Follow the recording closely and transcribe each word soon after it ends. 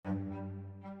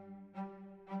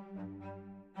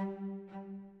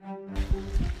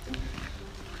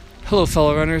Hello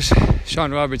fellow runners,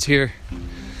 Sean Roberts here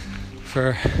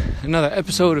for another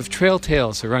episode of Trail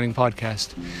Tales, a running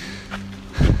podcast.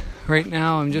 Right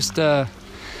now I'm just out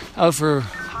for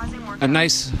a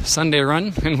nice Sunday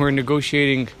run, and we're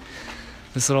negotiating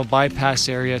this little bypass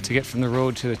area to get from the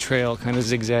road to the trail, kind of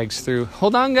zigzags through.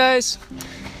 Hold on guys!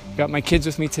 Got my kids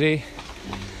with me today.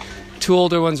 Two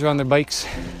older ones are on their bikes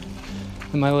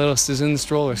and my littlest is in the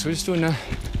stroller. So we're just doing a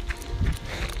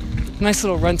nice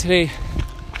little run today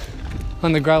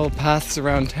on the gravel paths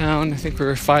around town. I think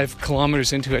we're 5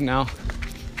 kilometers into it now.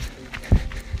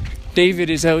 David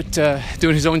is out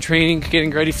doing his own training, getting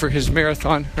ready for his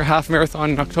marathon or half marathon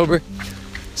in October.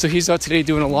 So he's out today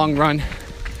doing a long run.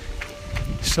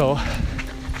 So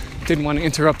didn't want to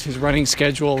interrupt his running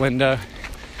schedule, and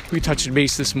we touched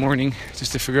base this morning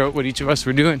just to figure out what each of us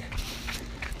were doing.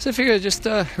 So I figured I'd just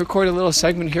record a little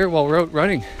segment here while we're out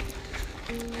running.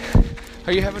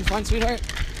 Are you having fun, sweetheart?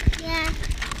 Yeah.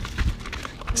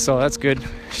 So that's good.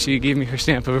 She gave me her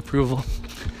stamp of approval.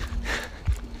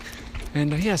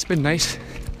 And yeah, it's been nice.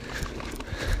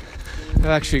 I've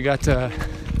actually got a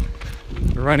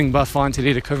running buff on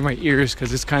today to cover my ears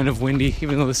because it's kind of windy.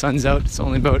 Even though the sun's out, it's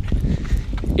only about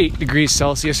 8 degrees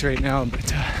Celsius right now,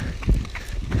 but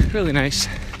really nice.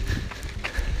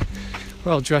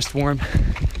 We're all dressed warm.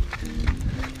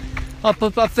 Up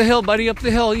the hill, buddy, up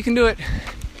the hill. You can do it.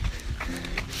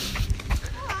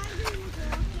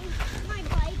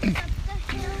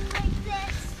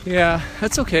 Yeah,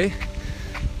 that's okay.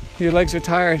 Your legs are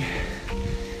tired.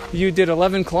 You did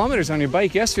 11 kilometers on your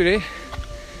bike yesterday.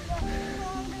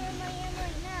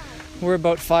 We're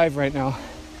about 5 right now.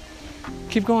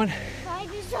 Keep going.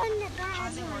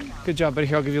 Good job, buddy.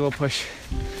 Here, I'll give you a little push.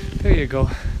 There you go.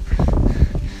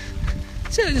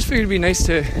 So I just figured it'd be nice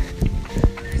to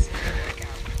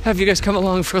have you guys come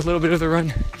along for a little bit of the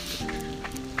run.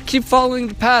 Keep following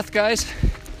the path, guys.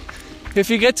 If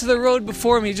you get to the road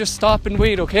before me, just stop and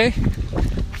wait, okay?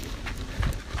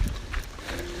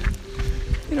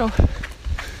 You know,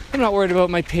 I'm not worried about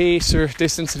my pace or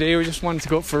distance today. We just wanted to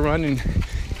go out for a run and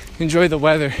enjoy the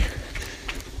weather.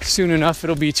 Soon enough,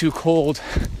 it'll be too cold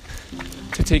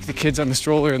to take the kids on the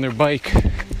stroller and their bike.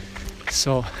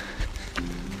 So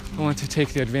I want to take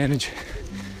the advantage,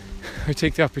 or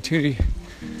take the opportunity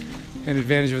and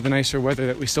advantage of the nicer weather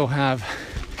that we still have.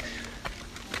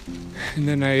 And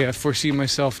then I foresee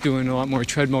myself doing a lot more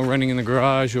treadmill running in the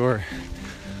garage or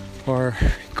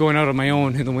going out on my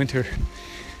own in the winter,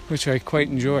 which I quite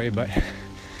enjoy, but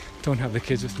don't have the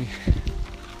kids with me.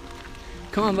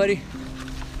 Come on, buddy.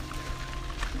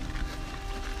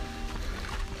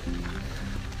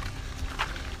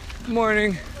 Good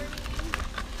morning.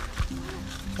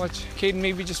 Watch, Caden,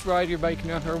 maybe just ride your bike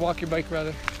now, or walk your bike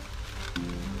rather.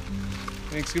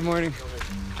 Thanks, good morning.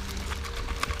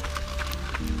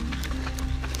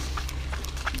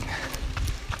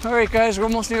 Alright guys, we're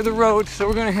almost near the road, so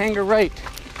we're gonna hang a right.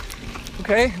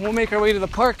 Okay, we'll make our way to the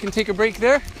park and take a break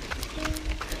there.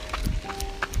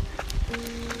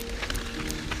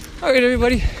 Alright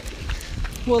everybody,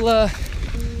 we'll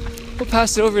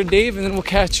pass it over to Dave, and then we'll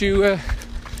catch you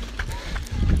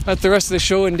at the rest of the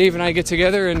show, and Dave and I get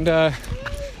together and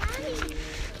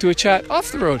do a chat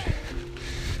off the road.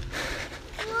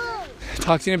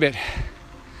 Talk to you in a bit.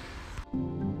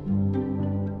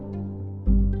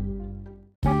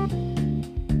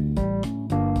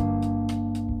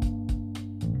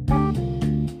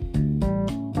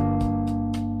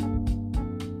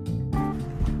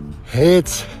 Hey,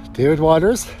 it's David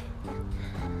Waters.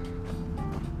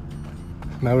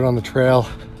 I'm out on the trail,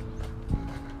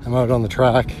 I'm out on the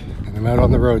track, and I'm out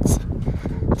on the roads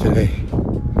today.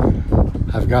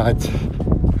 I've got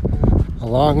a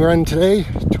long run today,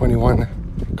 21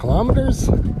 kilometers.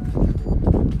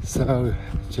 So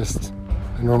just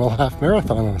a normal half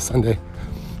marathon on a Sunday.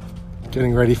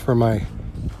 Getting ready for my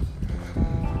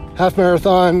half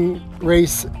marathon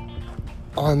race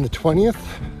on the 20th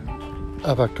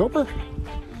of October.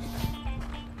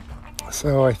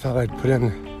 So I thought I'd put in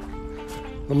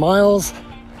the miles,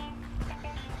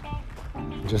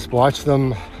 just watch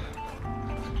them,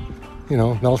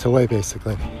 melt away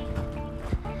basically.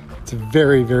 It's a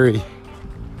very, very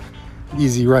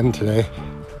easy run today.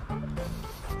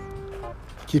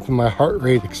 Keeping my heart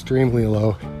rate extremely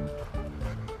low,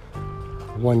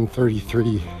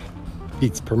 133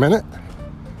 beats per minute,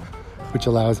 which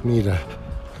allows me to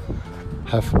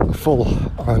have a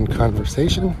full-on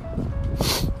conversation.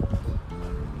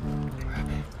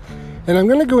 And I'm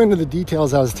going to go into the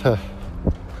details as to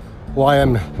why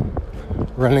I'm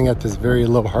running at this very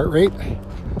low heart rate.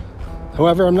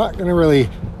 However, I'm not going to really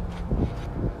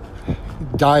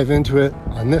dive into it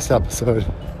on this episode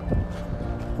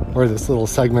or this little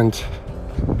segment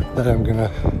that I'm gonna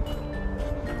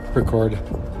record.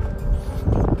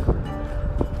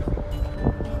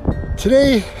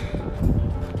 Today,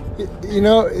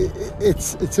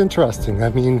 it's interesting. I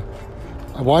mean,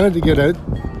 I wanted to get out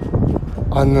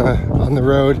on the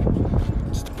road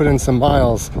just to put in some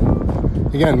miles.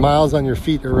 Again, miles on your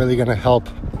feet are really going to help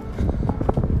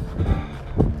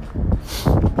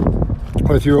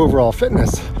with your overall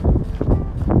fitness.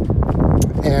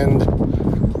 And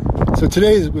so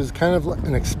today was kind of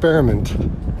an experiment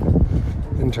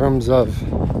in terms of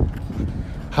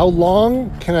how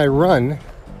long can I run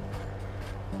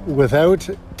without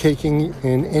taking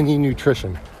in any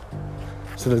nutrition.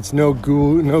 So that's no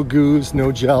goos,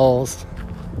 no gels,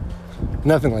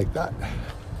 nothing like that.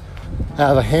 I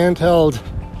have a handheld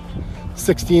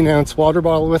 16-ounce water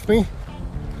bottle with me,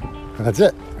 and that's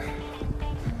it.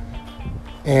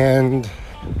 And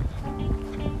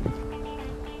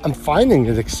I'm finding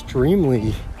it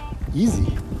extremely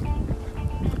easy.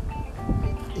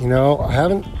 I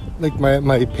haven't,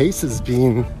 my pace is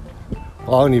being,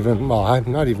 I'm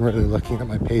not even really looking at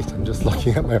my pace. I'm just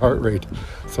looking at my heart rate.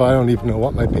 So I don't even know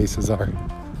what my paces are.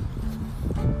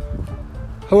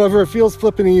 However, it feels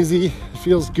flipping easy. It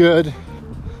feels good.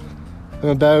 I'm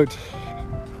about,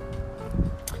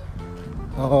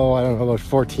 about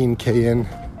 14K in.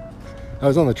 I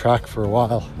was on the track for a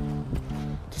while,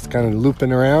 just kind of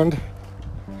looping around.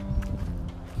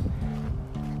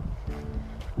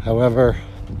 However,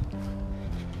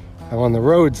 I'm on the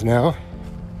roads now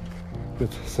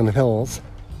with some hills,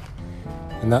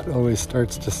 and that always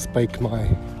starts to spike my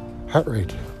heart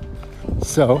rate.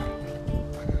 So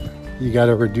you got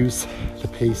to reduce the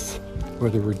pace, or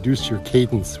reduce your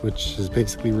cadence, which is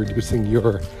basically reducing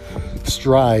your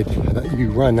stride that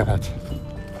you run at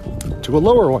to a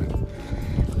lower one.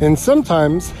 And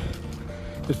sometimes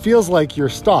it feels like you're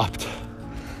stopped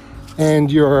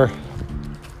and you're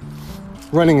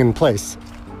running in place.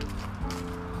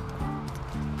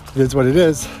 It is what it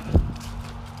is.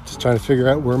 Just trying to figure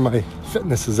out where my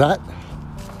fitness is at.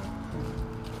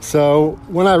 So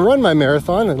when I run my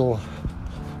marathon,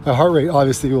 my heart rate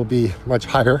obviously will be much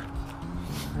higher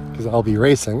because I'll be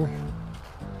racing.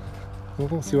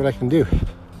 We'll see what I can do.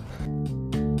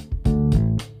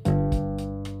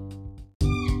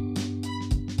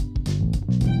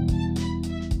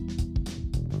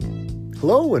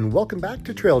 Hello and welcome back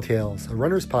to Trail Tales, a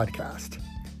runner's podcast.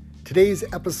 Today's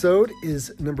episode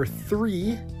is number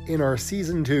 3 in our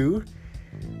season 2.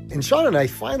 And Sean and I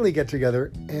finally get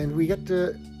together and we get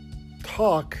to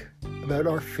talk about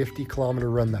our 50-kilometer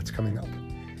run that's coming up.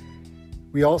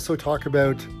 We also talk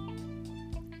about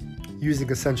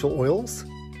using essential oils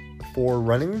for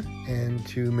running and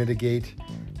to mitigate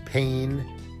pain,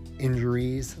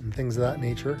 injuries, and things of that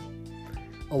nature,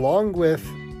 along with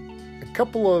a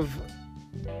couple of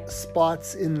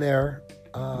spots in there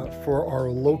for our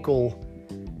local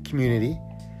community.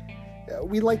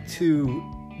 We like to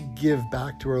give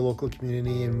back to our local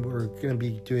community, and we're going to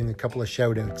be doing a couple of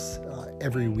shout outs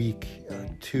every week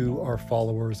to our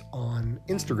followers on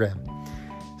Instagram.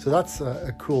 So that's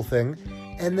a cool thing.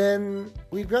 And then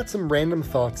we've got some random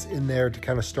thoughts in there to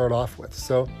kind of start off with.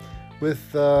 So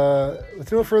with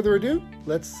no further ado,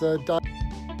 let's dive.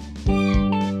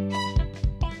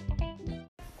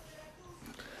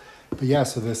 But yeah,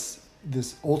 so this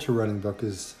ultra running book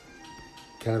is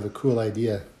kind of a cool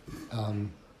idea.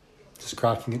 Just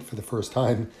crafting it for the first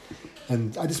time,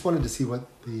 and I just wanted to see what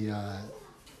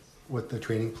the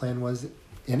training plan was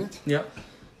in it. Yep.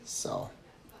 So,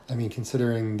 I mean,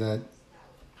 considering that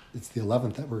it's the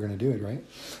 11th that we're going to do it, right?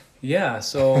 Yeah.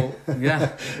 So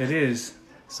yeah, it is.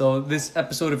 So this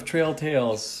episode of Trail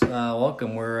Tales,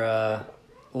 welcome. We're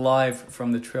live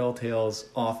from the Trail Tales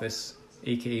office,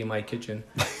 aka my kitchen.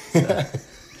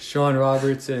 Sean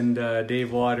Roberts and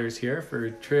Dave Waters here for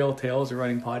Trail Tales, a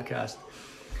running podcast.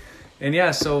 And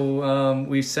yeah, so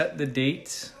we set the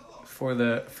date for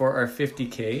our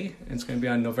 50K. It's going to be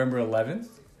on November 11th,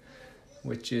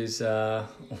 which is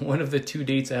one of the 2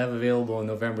 dates I have available in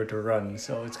November to run.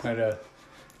 So it's kind of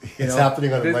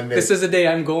happening on a Monday. This is the day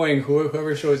I'm going.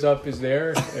 Whoever shows up is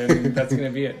there, and that's going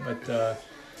to be it. But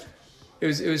it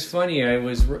was funny. I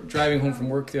was driving home from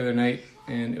work the other night,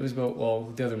 and it was the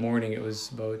other morning. It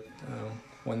was about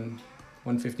 1:15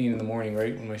 in the morning,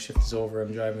 right when my shift is over.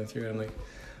 I'm driving through, and I'm like,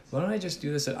 why don't I just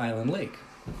do this at Island Lake?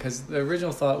 Because the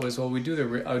original thought was, I would do the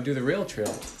rail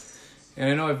trail. And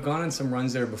I know I've gone on some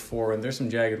runs there before, and there's some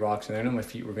jagged rocks, and I know my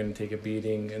feet were going to take a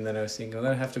beating. And then I was thinking,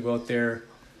 then I have to go out there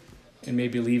and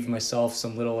maybe leave myself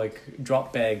some little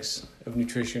drop bags of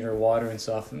nutrition or water and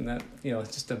stuff. And that,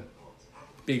 it's just a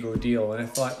big ordeal. And I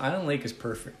thought Island Lake is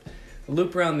perfect. The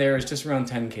loop around there is just around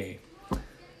 10K.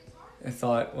 I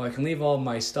thought, well, I can leave all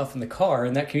my stuff in the car,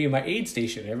 and that can be my aid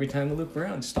station every time I loop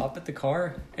around. Stop at the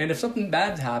car, and if something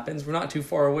bad happens, we're not too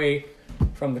far away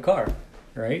from the car,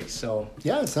 right? So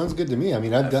Yeah, it sounds good to me. I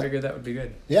mean, I figured that would be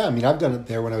good. Yeah, I mean, I've done it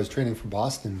there when I was training for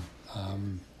Boston. I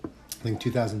think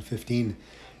 2015,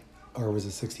 or was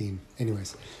it 16?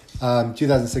 Anyways,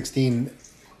 2016,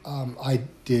 I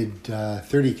did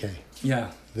 30K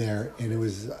Yeah, there, and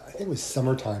I think it was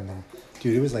summertime then.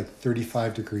 Dude, it was like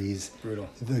 35 degrees. brutal.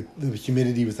 The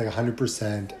humidity was like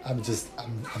 100%.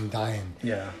 I'm dying.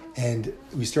 Yeah, And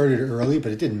we started early,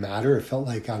 but it didn't matter. It felt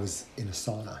like I was in a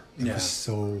sauna. It Yeah. was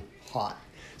so hot.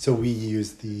 So we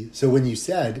used so when you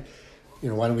said,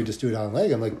 why don't we just do it on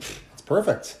leg? I'm like, it's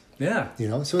perfect. yeah,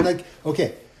 So like,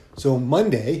 okay. So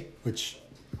Monday, which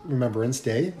Remembrance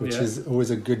Day, which Yeah. is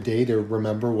always a good day to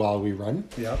remember while we run.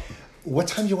 yeah. What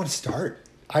time do you want to start?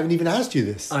 I haven't even asked you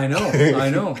this. I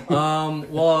know.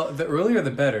 Well, the earlier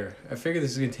the better. I figure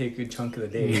this is gonna take a good chunk of the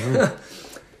day,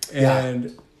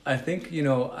 and I think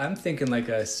I'm thinking like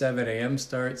a 7 a.m.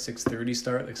 start, 6:30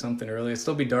 start, like something early. It'll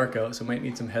still be dark out, so I might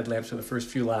need some headlamps for the first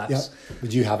few laps. Yeah.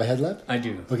 Would you have a headlamp? I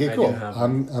do. Okay, I cool. do have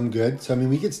one. I'm good. So I mean,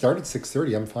 we could start at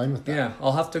 6:30. I'm fine with that. Yeah,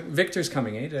 I'll have to. Victor's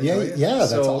coming, eh? Did I Yeah, tell you? yeah,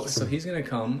 that's so, awesome. So he's gonna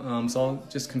come. So I'll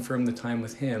just confirm the time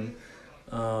with him.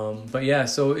 But yeah,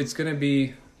 so it's gonna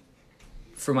be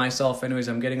for myself. Anyways,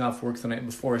 I'm getting off work the night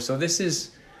before, so this is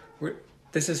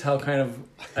how kind of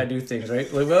I do things,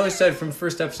 right? Like we always said from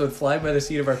first episode, fly by the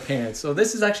seat of our pants. So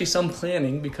this is actually some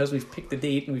planning because we've picked the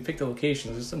date and we picked the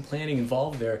location. There's some planning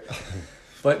involved there.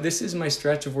 But this is my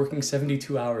stretch of working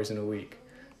 72 hours in a week.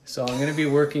 So I'm going to be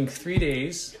working 3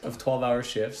 days of 12-hour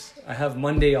shifts. I have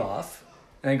Monday off,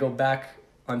 and I go back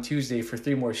on Tuesday for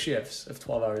 3 more shifts of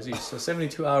 12 hours each. So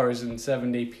 72 hours in a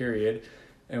 7-day period,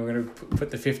 and we're going to put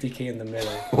the 50K in the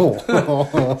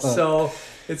middle. So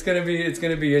it's going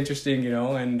to be interesting,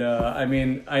 and I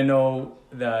mean, I know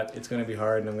that it's going to be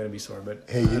hard and I'm going to be sore, but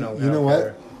Hey, I you don't know what?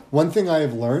 care. One thing I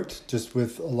have learned just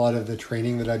with a lot of the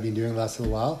training that I've been doing the last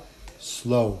little while,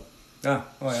 slow. Yeah.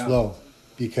 Slow.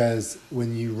 Because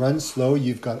when you run slow,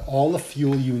 you've got all the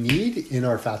fuel you need in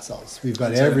our fat cells. We've got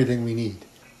That's it. everything we need,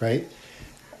 right?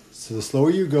 So the slower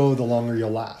you go, the longer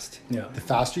you'll last. Yeah. The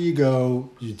faster you go,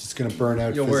 you're just going to burn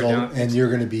out, You'll wear fizzle, down. and you're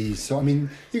going to be you're going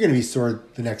to be sore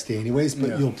the next day anyways, but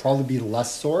Yeah. you'll probably be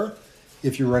less sore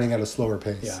if you're running at a slower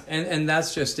pace. Yeah, and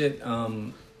that's just it.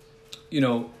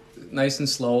 Nice and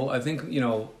slow. I think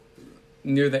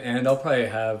near the end, I'll probably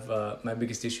have my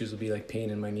biggest issues will be like pain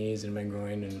in my knees and my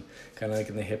groin and kind of like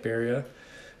in the hip area.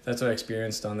 That's what I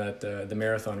experienced on that the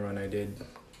marathon run I did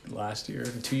last year,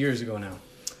 2 years ago now.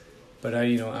 But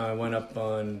I went up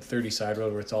on 30 side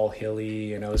road where it's all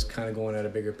hilly, and I was kind of going at a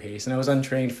bigger pace, and I was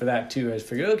untrained for that too. I just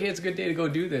figured, okay, it's a good day to go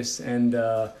do this, and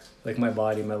like my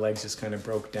legs just kind of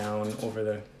broke down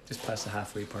over just past the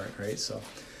halfway part, right? So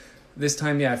this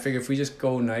time, yeah, I figure if we just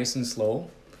go nice and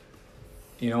slow,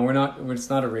 it's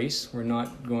not a race. We're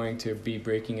not going to be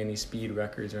breaking any speed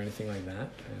records or anything like that,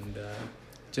 and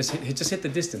just hit the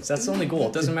distance. That's the only goal.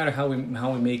 It doesn't matter how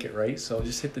we make it, right? So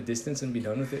just hit the distance and be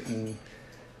done with it, and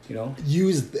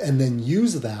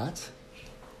use that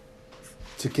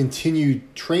to continue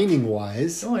training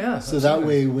wise. Oh yeah. So that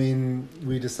way when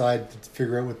we decide to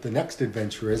figure out what the next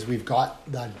adventure is, we've got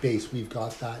that base, we've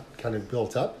got that kind of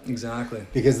built up. Exactly.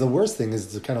 Because the worst thing is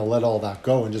to kind of let all that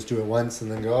go and just do it once and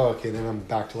then go, oh, okay, then I'm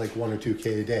back to like 1 or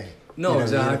 2K a day. No, You know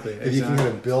what I mean? exactly. If you can kind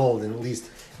of build and at least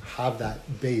have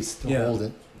that base to Yeah. hold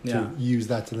it, to Yeah. use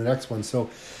that to the next one. So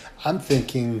I'm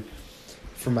thinking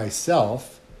for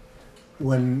myself,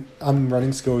 when I'm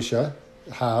running Scotia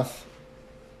half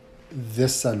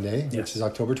this Sunday, Yes. which is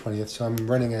October 20th, so I'm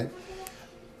running it.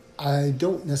 I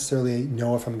don't necessarily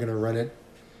know if I'm going to run it.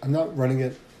 I'm not running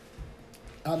it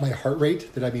at my heart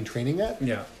rate that I've been training at.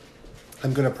 Yeah.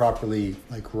 I'm going to properly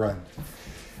run.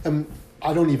 And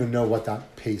I don't even know what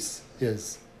that pace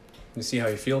is, You see how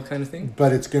you feel, kind of thing.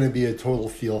 but it's going to be a total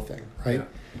feel thing, right? Yeah.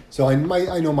 So I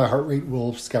know my heart rate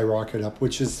will skyrocket up,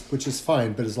 which is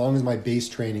fine. But as long as my base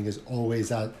training is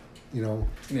always at, at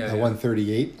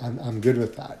 138, I'm good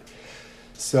with that.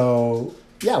 So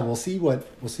yeah, we'll see what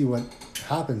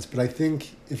happens. But I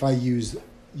think if I use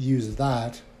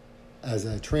that as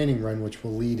a training run, which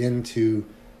will lead into,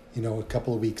 a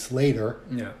couple of weeks later,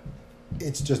 Yeah.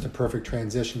 it's just a perfect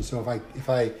transition. So if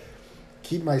I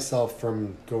keep myself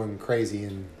from going crazy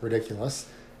and ridiculous,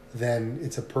 then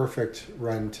it's a perfect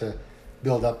run to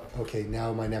build up. Okay,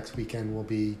 now my next weekend will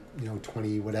be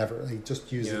 20 whatever. Just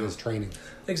use it Yeah. as training.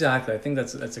 Exactly. I think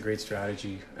that's a great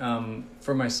strategy.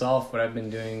 For myself, what I've been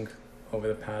doing over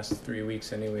the past 3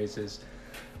 weeks anyways is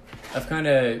I've kind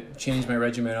of changed my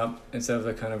regimen up. Instead of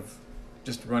the kind of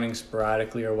just running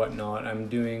sporadically or whatnot. I'm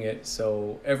doing it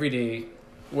so every day,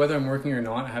 whether I'm working or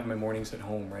not, I have my mornings at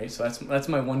home, right? So that's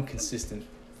my one consistent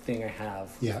thing I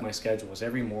have with my schedule is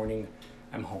every morning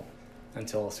I'm home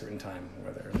until a certain time,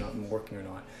 whether or not I'm working or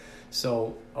not.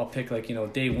 So I'll pick like,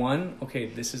 day one, okay,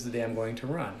 this is the day I'm going to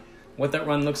run. What that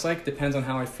run looks like depends on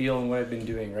how I feel and what I've been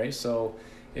doing, right? So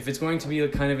if it's going to be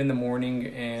like kind of in the morning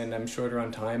and I'm shorter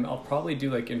on time, I'll probably do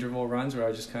like interval runs where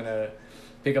I'll just kind of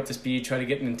pick up the speed, try to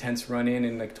get an intense run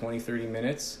in like 20-30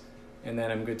 minutes, and then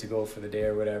I'm good to go for the day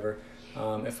or whatever.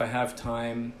 If I have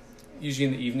time, usually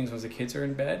in the evenings once the kids are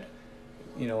in bed,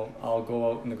 I'll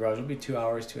go out in the garage. It'll be 2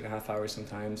 hours, 2.5 hours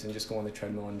sometimes, and just go on the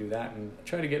treadmill and do that and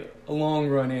try to get a long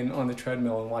run in on the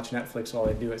treadmill and watch Netflix while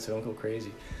I do it so I don't go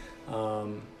crazy.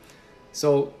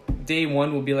 So day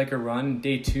one will be like a run.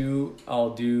 Day two, I'll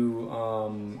do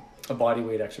a body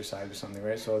weight exercise or something,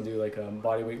 right? So I'll do like a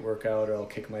body weight workout, or I'll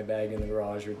kick my bag in the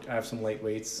garage, or I have some light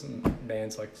weights, some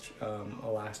bands like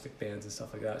elastic bands and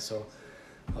stuff like that. So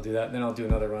I'll do that. Then I'll do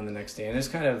another run the next day, and it's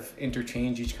kind of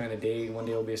interchange each kind of day. One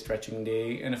day will be a stretching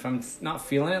day, and if I'm not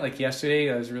feeling it, like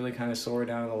yesterday, I was really kind of sore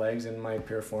down in the legs and my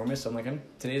piriformis. So I'm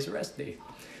like, today's a rest day.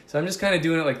 So I'm just kind of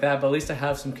doing it like that, but at least I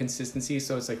have some consistency.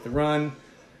 So it's like the run,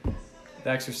 the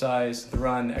exercise, the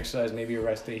run, the exercise, maybe a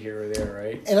rest day here or there,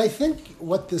 right? And I think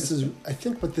what this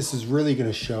is really going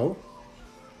to show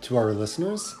to our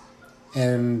listeners,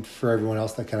 and for everyone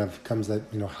else that kind of comes that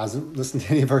hasn't listened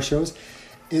to any of our shows,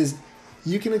 is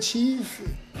you can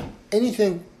achieve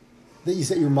anything that you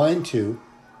set your mind to,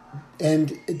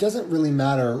 and it doesn't really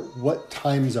matter what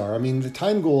times are. I mean, the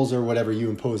time goals are whatever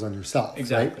you impose on yourself.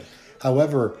 Exactly. Right?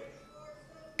 However,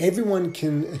 everyone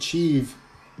can achieve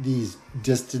these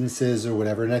distances or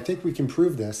whatever, and I think we can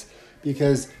prove this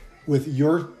because with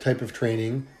your type of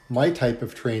training, my type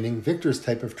of training, Victor's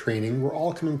type of training, we're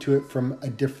all coming to it from a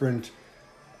different,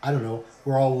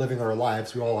 we're all living our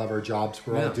lives, we all have our jobs,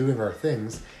 we're all doing our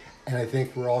things, and I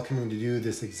think we're all coming to do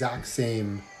this exact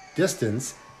same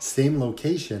distance, same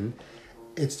location.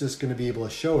 It's just going to be able to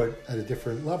show it at a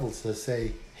different level to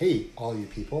say, hey, all you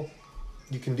people,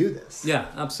 you can do this. Yeah,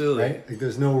 absolutely. Right? Like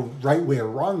there's no right way or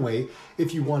wrong way.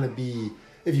 If you want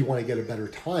to get a better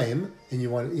time and you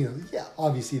want to,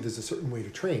 obviously there's a certain way to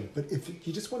train. But if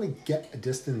you just want to get a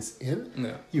distance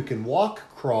in, you can walk,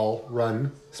 crawl,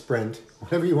 run, sprint,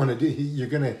 whatever you want to do. You're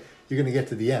gonna get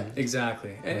to the end.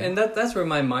 Exactly. Right? And that's where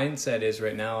my mindset is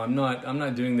right now. I'm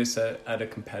not doing this at a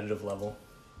competitive level,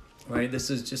 right? This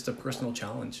is just a personal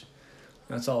challenge.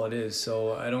 That's all it is.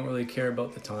 So I don't really care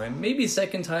about the time. Maybe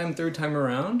second time, third time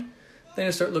around, then I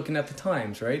start looking at the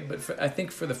times, right? But I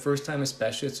think for the first time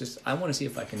especially, it's just, I want to see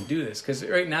if I can do this. Because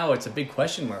right now it's a big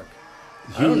question mark.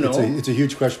 I don't know. It's a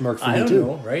huge question mark for me too. I don't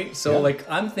know, right? So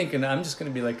I'm thinking I'm just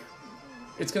going to be like,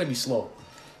 it's going to be slow,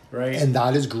 right? And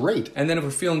that is great. And then if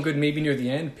we're feeling good, maybe near the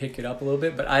end, pick it up a little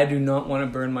bit. But I do not want to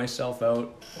burn myself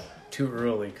out too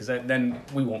early because then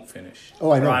we won't finish.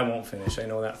 Oh, I know. Or I won't finish. I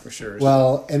know that for sure.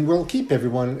 Well, and we'll keep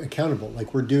everyone accountable.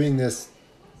 Like we're doing this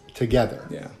together.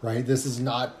 Yeah. Right? This is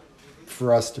not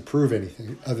for us to prove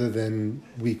anything other than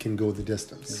we can go the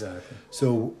distance. Exactly.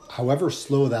 So however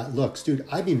slow that looks, dude,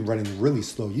 I've been running really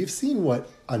slow. You've seen what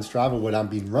on Strava what I've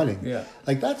been running. Yeah.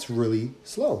 Like that's really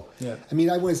slow. Yeah. I mean,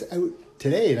 I was out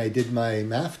today and I did my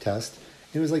math test.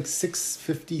 It was like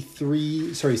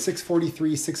 643,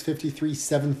 653,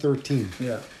 713.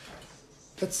 Yeah.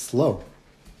 That's slow.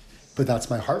 But that's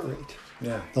my heart rate.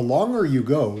 Yeah. The longer you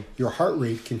go, your heart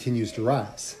rate continues to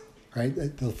rise, right?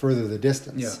 The further the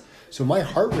distance. Yeah. So my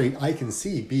heart rate, I can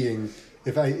see being,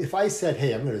 if I said,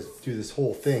 hey, I'm going to do this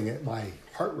whole thing at my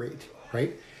heart rate,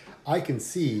 right? I can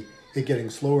see it getting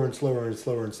slower and slower and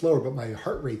slower and slower, but my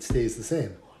heart rate stays the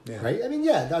same, right? I mean,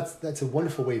 that's a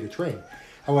wonderful way to train.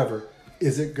 However,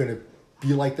 is it going to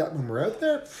be like that when we're out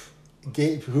there?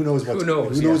 Who knows what the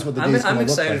day's going to look like. I'm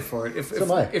excited for it.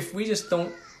 If we just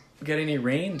don't get any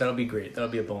rain, that'll be great.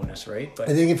 That'll be a bonus, right? But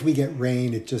I think if we get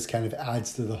rain, it just kind of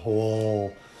adds to the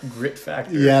whole grit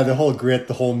factor. Yeah, the whole grit,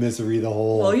 the whole misery, the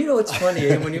whole. Well, it's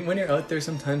funny when you're out there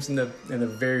sometimes in the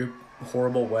very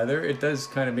horrible weather, it does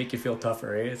kind of make you feel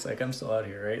tougher, right? It's like I'm still out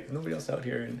here, right? Nobody else out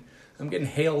here, and I'm getting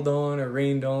hailed on or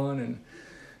rained on, and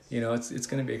it's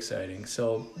going to be exciting.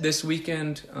 So this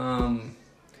weekend,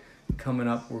 coming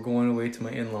up, we're going away to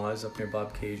my in-laws up near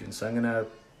Bobcaygeon. So I'm going to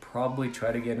probably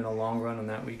try to get in a long run on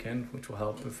that weekend, which will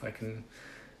help if I can,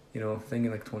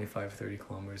 thinking like 25, 30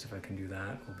 kilometers. If I can do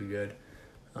that, will be good.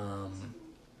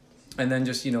 And then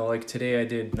just, like today I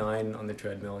did 9 on the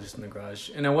treadmill just in the garage.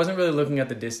 And I wasn't really looking at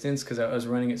the distance because I was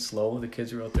running it slow. The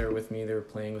kids were out there with me. They were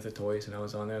playing with the toys and I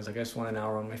was on there. I was like, I just want an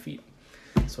hour on my feet.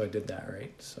 So I did that,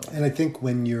 right? So. And I think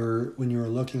when you're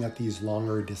looking at these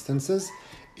longer distances,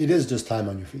 it is just time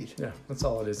on your feet. Yeah, that's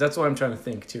all it is. That's what I'm trying to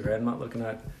think too, right? I'm not looking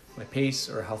at my pace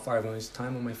or how far I'm going. It's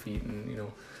time on my feet, and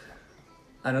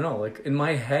I don't know. Like in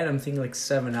my head, I'm thinking like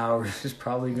 7 hours is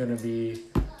probably going to be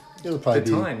It'll probably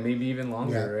the be time, maybe even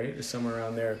longer, right? Just somewhere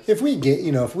around there. if we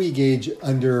gauge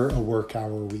under a work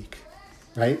hour a week,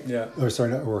 right? Yeah. Or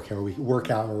sorry, not a work hour a week, work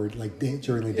hour like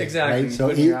during the day. Exactly. Right? So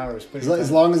Put in your hours. Put in your as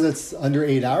time. long as it's under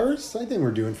 8 hours, I think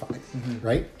we're doing fine,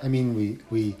 right? I mean,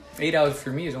 we 8 hours for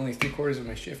me is only 3/4 of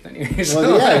my shift anyway.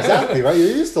 well, yeah, exactly, right? You're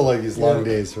used to like these long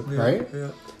days, right? Yeah.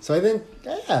 So I think,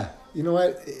 you know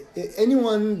what?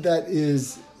 Anyone that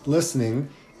is listening,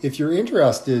 if you're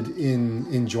interested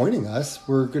in joining us,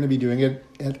 we're going to be doing it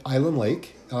at Island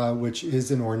Lake, which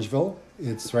is in Orangeville.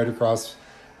 It's right across,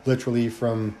 literally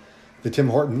from the Tim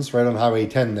Hortons, right on Highway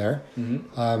 10 there.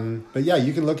 But yeah,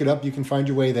 you can look it up. You can find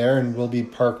your way there, and we'll be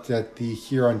parked at the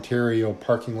Here Ontario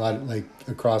parking lot, like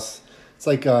across. It's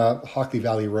like Hockley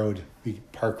Valley Road. We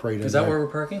park right in Is that there. where we're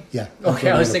parking? Yeah.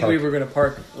 Okay, I was thinking we park. were going to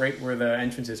park right where the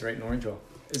entrance is, right in Orangeville.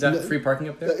 Is that free parking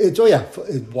up there? It's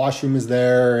washroom is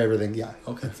there, everything. Yeah.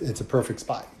 Okay. It's a perfect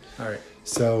spot. All right.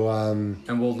 So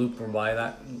And we'll loop and by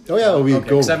that? we go.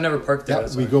 Because I've never parked there. Yeah,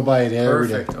 that's we why. go by it every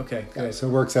day. Perfect. Okay, Yeah, good. so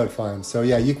it works out fine. So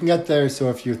yeah, you can get there. So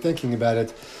if you're thinking about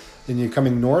it, and you're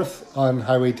coming north on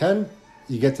Highway 10,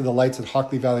 you get to the lights at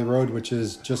Hockley Valley Road, which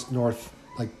is just north,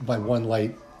 like by one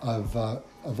light of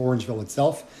Orangeville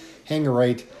itself. Hang a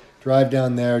right, drive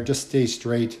down there, just stay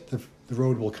straight. The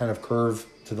road will kind of curve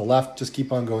to the left. Just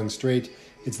keep on going straight.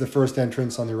 It's the first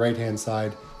entrance on the right-hand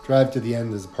side. Drive to the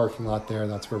end. There's a parking lot there.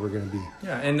 That's where we're going to be.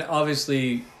 Yeah, and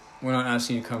obviously we're not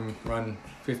asking you to come run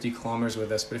 50 kilometers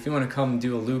with us, but if you want to come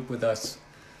do a loop with us,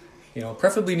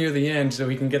 preferably near the end so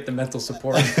we can get the mental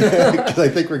support. Because I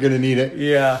think we're going to need it.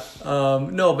 Yeah.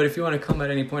 No, but if you want to come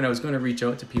at any point, I was going to reach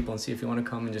out to people and see if you want to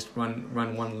come and just run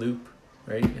one loop,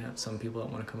 right? You have some people that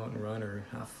want to come out and run or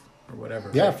half or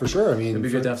whatever. Yeah, right? for sure. I mean, It'd be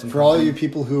good to have some for all company. you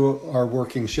people who are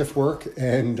working shift work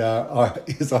and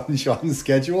is on Sean's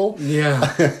schedule,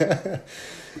 Yeah.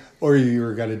 or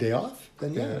you got a day off,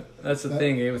 then Yeah. That's the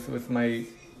thing, with my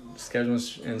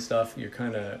schedules and stuff, you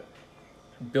kind of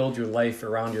build your life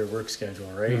around your work schedule,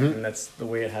 right? And that's the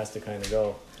way it has to kind of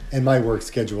go. And my work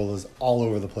schedule is all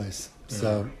over the place.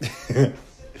 So,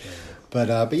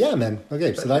 but yeah, man.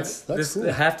 Okay, so that's cool.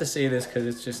 I have to say this because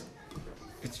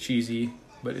it's cheesy,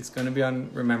 but it's going to be on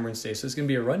Remembrance Day, so it's going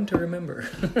to be a run to remember.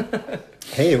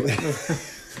 Hey,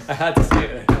 I had to say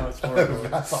it. I know it's horrible.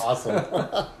 that's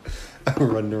awesome.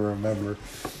 Run to remember. Or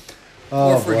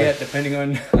Oh, forget, depending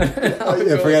on how it Yeah,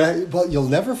 goes. forget it. Well, you'll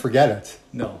never forget it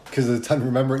No, because it's time to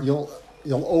remember. You'll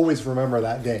always remember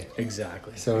that day.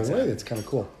 exactly. So in a way, exactly. it's kind of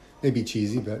cool. Maybe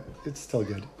cheesy, but it's still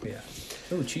good. Yeah.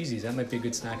 Oh, cheesies. That might be a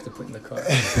good snack to put in the car.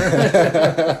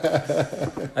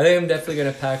 I think I'm definitely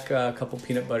going to pack a couple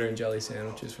peanut butter and jelly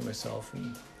sandwiches for myself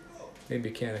and maybe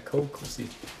a can of Coke. We'll see.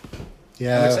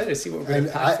 Yeah, I'm excited to see what we're going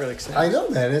to pack for like snacks. I know,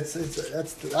 man. That's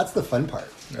the fun part,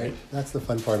 right? Right. That's the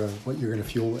fun part of what you're going to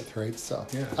fuel with, right? So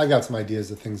Yeah. I got some ideas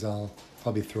of things I'll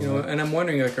probably throw. in. And I'm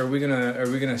wondering, like, are we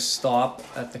gonna stop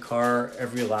at the car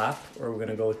every lap, or are we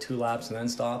gonna go 2 laps and then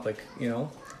stop? Like,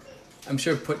 I'm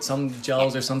sure put some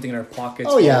gels or something in our pockets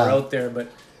Oh, while yeah. we're out there, but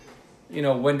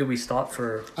when do we stop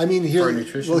for? I mean, for our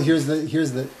nutrition? here's the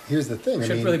thing. We I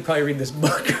should mean, really probably read this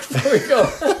book before we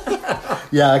go.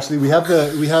 yeah, actually, we have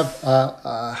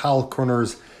Hal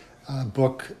Corner's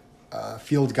book,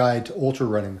 Field Guide to Ultra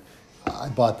Running. I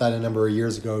bought that a number of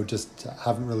years ago. Just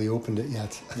haven't really opened it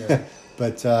yet. Yeah.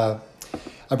 But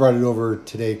I brought it over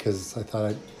today because I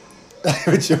thought I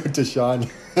would show it to Sean.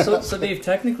 So Dave,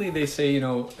 technically they say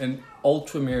an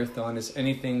ultra marathon is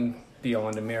anything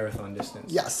beyond a marathon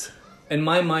distance. Yes. In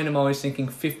my mind, I'm always thinking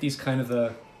 50 is kind of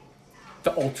the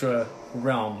ultra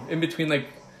realm. In between like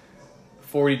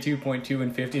 42.2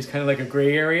 and 50 is kind of like a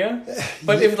gray area.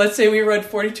 But if let's say we run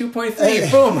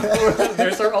 42.3, boom,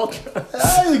 there's our ultra.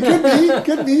 It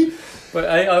could be. But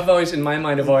I've always, in my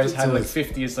mind, I've always had So like it's-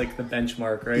 50 is like the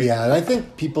benchmark, right? Yeah, and I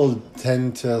think people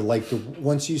tend to like to,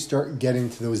 once you start getting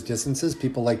to those distances,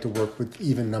 people like to work with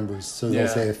even numbers. So they'll Yeah.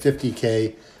 say a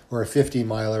 50K or a 50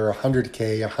 miler, a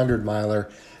 100K, a 100 miler.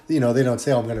 They don't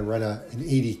say, I'm going to run an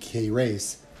 80K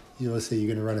race. You'll say you're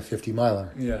going to run a 50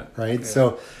 miler. Yeah. Right. Yeah,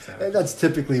 So exactly. that's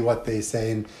typically what they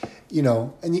say. And,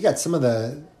 and you got some of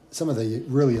the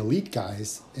really elite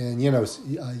guys, and Janos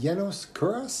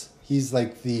Kuras, he's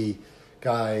like the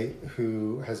guy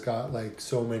who has got like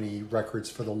so many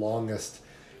records for the longest,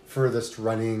 furthest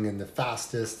running and the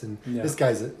fastest. And Yeah. this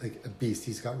guy's like a beast.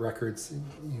 He's got records.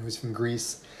 He's from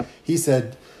Greece. He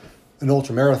said an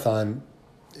ultra marathon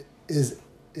is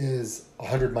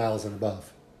 100 miles and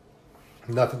above.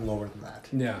 Nothing lower than that.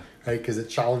 Yeah. Right? Because it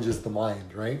challenges the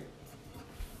mind, right?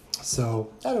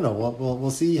 So I don't know.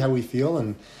 We'll see how we feel.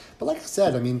 But like I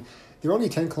said, I mean, they're only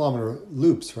 10-kilometer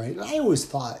loops, right? And I always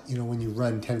thought, when you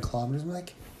run 10 kilometers, I'm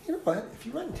like, you know what? If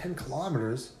you run 10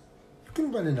 kilometers, you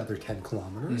can run another 10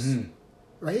 kilometers,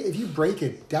 right? If you break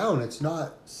it down, it's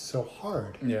not so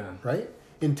hard, right?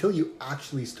 Until you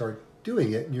actually start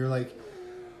doing it, and you're like,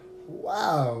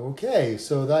 wow, okay,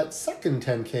 so that second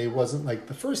 10K wasn't like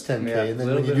the first 10K, and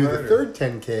then when you do the third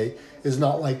 10K, is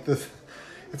not like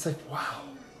it's like, wow,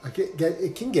 like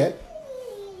it can get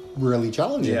really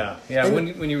challenging. Yeah.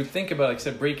 When you think about, like I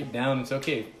said, break it down, it's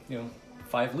okay,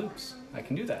 5 loops, I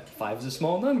can do that. 5 is a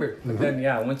small number, but then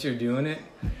once you're doing it,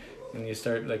 and you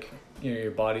start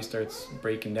your body starts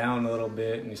breaking down a little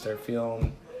bit, and you start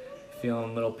feeling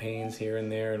little pains here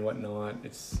and there and whatnot.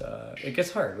 It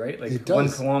gets hard, right? Like 1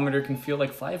 kilometer can feel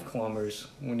like 5 kilometers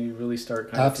when you really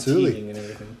start kind of fatiguing and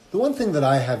everything. The one thing that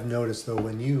I have noticed though,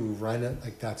 when you run at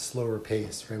like that slower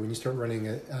pace, right? When you start running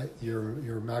at your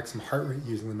maximum heart rate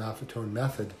using the Maffetone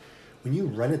method, when you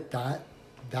run at that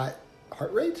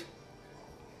heart rate,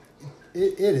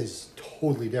 it is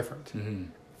totally different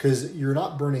because you're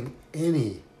not burning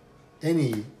any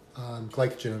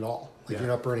glycogen at all. Like you're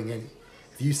not burning any.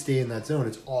 If you stay in that zone,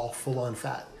 it's all full on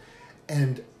fat.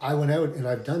 And I went out and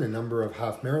I've done a number of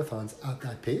half marathons at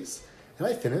that pace, and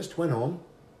I finished, went home,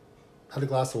 had a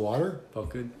glass of water. Felt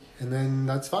good. And then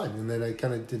that's fine. And then I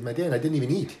kind of did my day, and I didn't even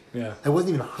eat. Yeah. I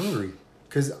wasn't even hungry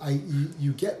because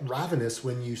you get ravenous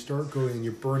when you start going and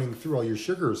you're burning through all your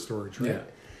sugar storage, right?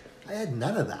 Yeah. I had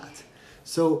none of that.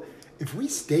 So if we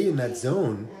stay in that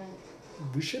zone,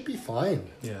 we should be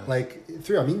fine. Yeah. Like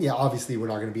obviously we're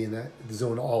not going to be in the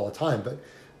zone all the time, but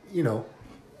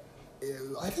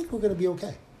I think we're going to be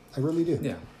okay. I really do.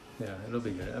 Yeah, it'll be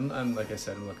good. I'm like I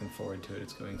said, I'm looking forward to it.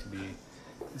 It's going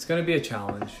to be a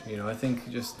challenge. I think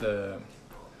just the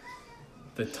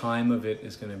time of it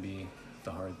is going to be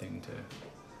the hard thing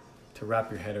to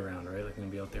wrap your head around, right? Like, going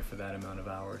to be out there for that amount of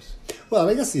hours. Well,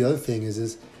 I guess the other thing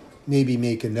is maybe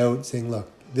make a note saying,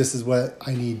 look, this is what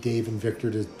I need Dave and Victor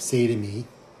to say to me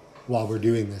while we're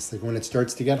doing this. Like when it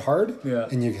starts to get hard,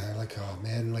 and you're kind of like, oh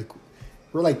man, like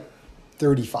we're like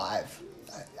 35.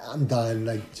 I'm done.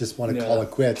 I just want to call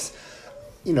it quits.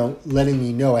 Letting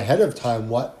me know ahead of time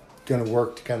what's going to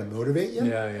work to kind of motivate you.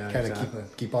 Kind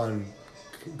of keep on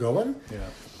going. Yeah.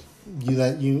 You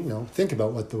let think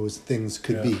about what those things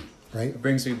could be. Right. It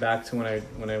brings me back to when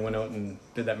I went out and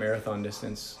did that marathon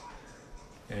distance,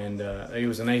 and it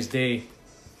was a nice day.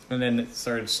 And then it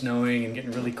started snowing and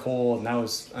getting really cold, and I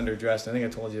was underdressed. I think I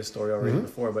told you this story already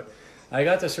before, but I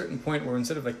got to a certain point where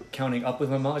instead of like counting up with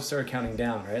my mom, I started counting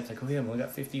down, right? It's like, oh yeah, I've only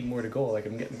got 15 more to go. Like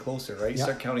I'm getting closer, right? You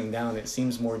start counting down, it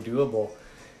seems more doable.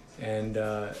 And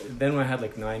then when I had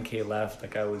like 9K left,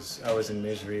 like I was in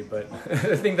misery. But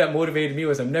the thing that motivated me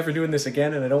was I'm never doing this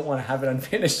again, and I don't want to have it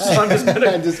unfinished. So I'm just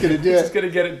gonna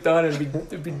get it done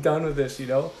and be done with this,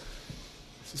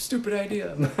 It's a stupid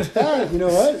idea. You know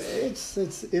what? It's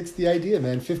the idea,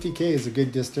 man. 50K is a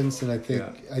good distance, and I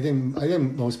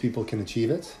think most people can achieve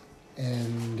it.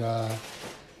 And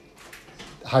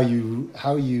how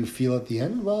you feel at the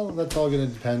end, well, that's all going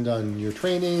to depend on your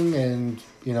training and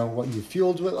what you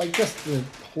fueled with, like just the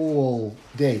whole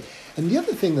day. And the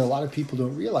other thing that a lot of people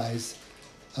don't realize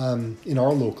in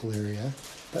our local area,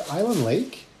 that Island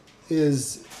Lake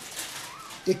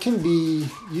it can be,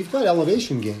 you've got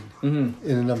elevation gain in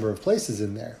a number of places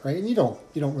in there, right? And you don't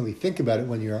really think about it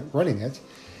when you're running it.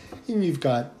 And you've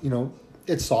got,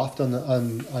 it's soft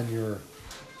on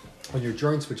your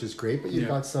joints, which is great, but you've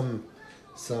got some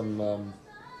 7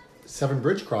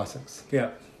 bridge crossings. Yeah.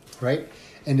 Right?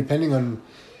 And depending on,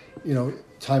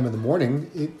 time of the morning,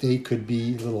 they could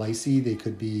be a little icy, they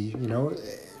could be,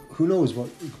 who knows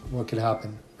what could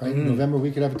happen, right? In November, we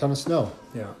could have a ton of snow.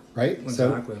 Yeah. Right?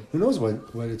 Exactly. So who knows what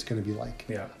it's going to be like.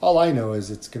 Yeah. All I know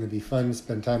is it's going to be fun,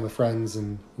 spend time with friends,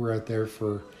 and we're out there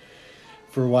for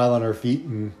a while on our feet,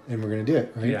 and we're going to do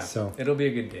it, right? Yeah. So it'll be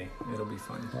a good day. It'll be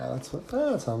fun. Yeah, that's what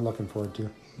I'm looking forward to.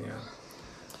 Yeah.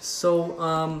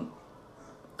 So,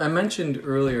 I mentioned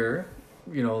earlier,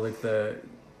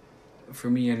 for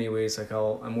me anyways, like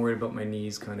I'm worried about my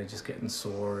knees kind of just getting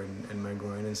sore and my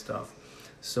groin and stuff.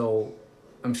 So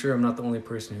I'm sure I'm not the only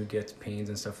person who gets pains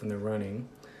and stuff when they're running.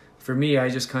 For me, I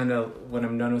just kind of, when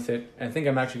I'm done with it, I think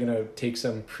I'm actually going to take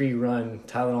some pre-run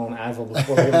Tylenol and Advil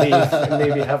before we leave and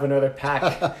maybe have another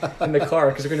pack in the car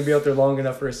because we're going to be out there long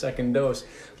enough for a second dose.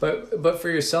 But for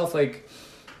yourself, like,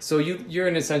 so you're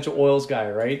an essential oils guy,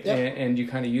 right? Yeah. And you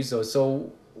kind of use those.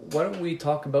 So why don't we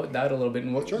talk about that a little bit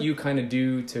and what you kind of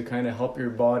do to kind of help your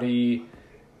body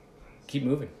keep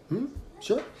moving?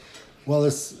 Sure. Well,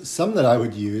 there's some that I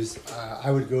would use.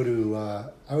 I would go to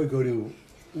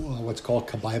what's called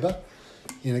Cobaiba,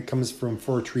 and it comes from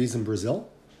 4 trees in Brazil,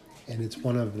 and it's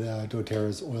one of the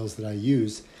doTERRA's oils that I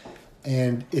use,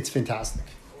 and it's fantastic.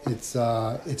 It's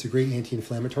a great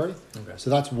anti-inflammatory. Okay.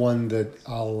 So that's one that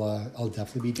I'll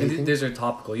definitely be taking. And these are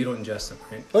topical. You don't ingest them,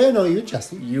 right? Oh yeah, no, you ingest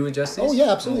them. You ingest these? Oh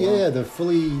yeah, absolutely. Oh, wow. Yeah. They're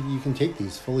fully. You can take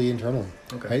these fully internally.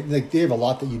 Okay. Right. Like they have a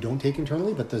lot that you don't take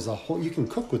internally, but there's a whole. You can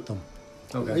cook with them.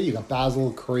 Okay. Right? You got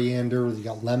basil, coriander. You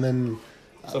got lemon,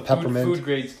 So peppermint. food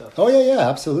grade stuff. Oh yeah,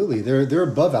 absolutely. They're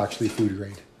above actually food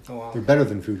grade. Oh wow. They're better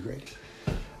than food grade.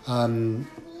 That's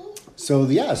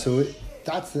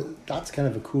kind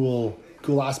of a cool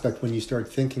aspect when you start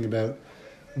thinking about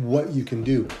what you can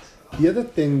do. The other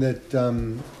thing that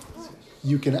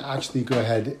you can actually go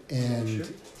ahead and Sure.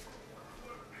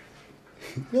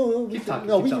 we can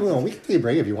take a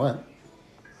break if you want.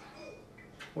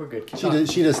 We're good. Keep talking.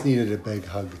 She just needed a big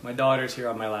hug. My daughter's here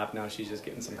on my lap now. She's just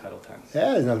getting some cuddle time.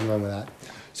 Yeah, there's nothing wrong with that.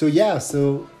 So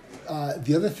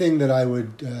the other thing that I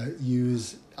would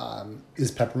use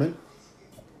is peppermint.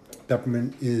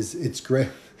 Peppermint it's great.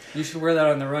 You should wear that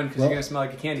on the run because you're gonna smell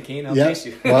like a candy cane. I'll Yeah. chase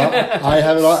you. Well, I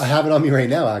have it on me right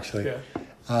now, actually. Yeah.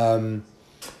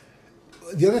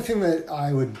 The other thing that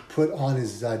I would put on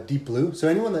is Deep Blue. So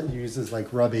anyone that uses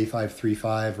like Rub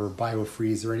A535 or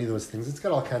BioFreeze or any of those things, it's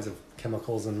got all kinds of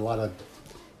chemicals and a lot of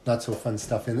not so fun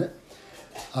stuff in it.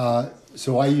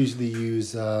 So I usually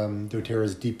use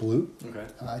doTERRA's Deep Blue. Okay.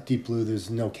 Deep Blue, there's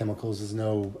no chemicals, there's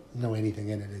no anything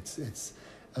in it. It's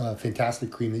a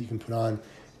fantastic cream that you can put on.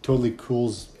 Totally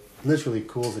literally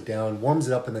cools it down, warms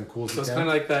it up and then cools it down. So it's kind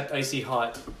of like that icy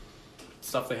hot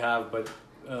stuff they have, but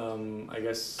I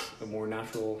guess a more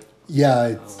natural.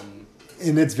 Yeah,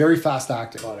 and it's very fast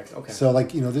acting. Product. Okay. So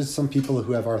there's some people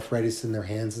who have arthritis in their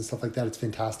hands and stuff like that. It's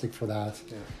fantastic for that.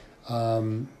 Yeah.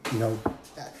 I'm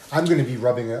going to be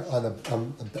rubbing it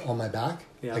on my back,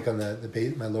 Yeah. like on the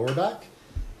base, my lower back,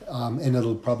 and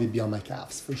it'll probably be on my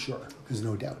calves for sure. There's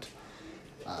no doubt.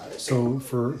 So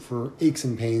for aches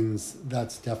and pains,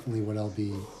 that's definitely what I'll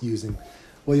be using.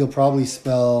 What you'll probably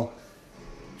smell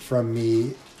from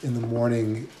me in the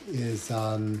morning is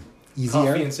Easy Coffee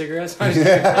Air. and cigarettes.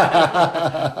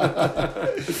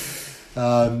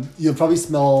 You'll probably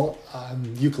smell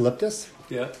eucalyptus.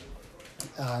 Yeah.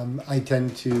 I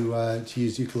tend to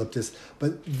use eucalyptus,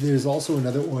 but there's also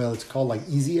another oil. It's called like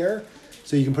Easy Air.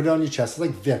 So you can put it on your chest. It's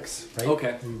like Vicks, right?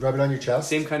 Okay. You rub it on your chest.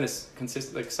 Same kind of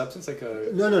like substance, like a.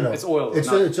 No. It's oil. It's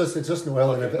not, just an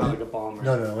oil. okay, and not like a balm. Or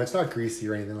No. It's not greasy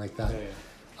or anything like that.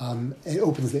 Yeah. It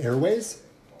opens the airways,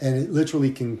 and it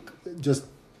literally can just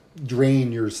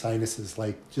drain your sinuses.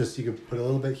 Like you could put a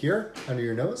little bit here under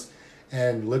your nose,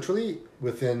 and literally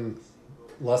within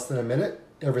less than a minute,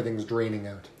 everything's draining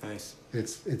out. Nice.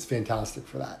 It's fantastic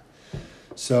for that.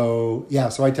 So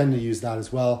I tend to use that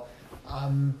as well.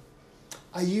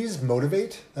 I use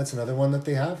Motivate. That's another one that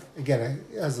they have. Again,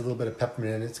 it has a little bit of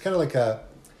peppermint in it. It's kind of like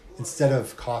instead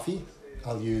of coffee,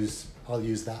 I'll use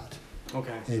that.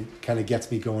 Okay. It kind of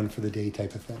gets me going for the day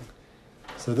type of thing.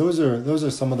 So those are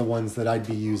some of the ones that I'd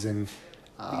be using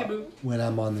when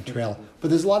I'm on the trail. But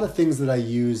there's a lot of things that I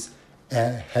use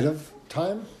ahead of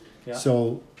time. Yeah.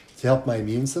 So to help my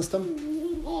immune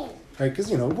system, right?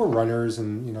 Because we're runners,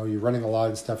 and you're running a lot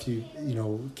and stuff.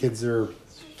 Kids are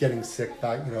getting sick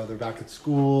back. They're back at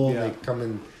school. Yeah. They come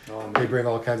and they bring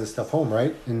all kinds of stuff home,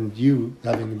 right? And you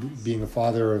being a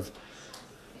father of,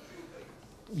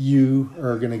 you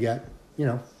are gonna get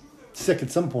sick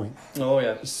at some point. Oh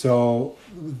yeah. So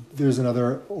there's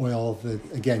another oil that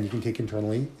again you can take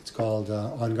internally. It's called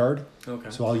On Guard. Okay.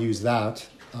 So I'll use that.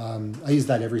 I use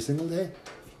that every single day.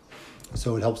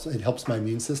 So it helps my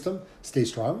immune system stay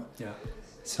strong. Yeah.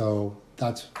 So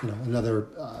that's another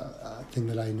thing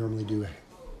that I normally do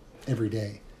every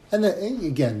day. And then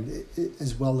again,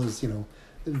 as well as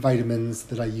vitamins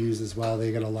that I use as well.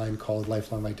 They got a line called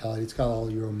Lifelong Vitality. It's got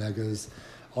all your omegas,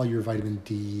 all your vitamin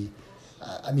D.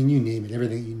 You name it,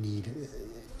 everything you need,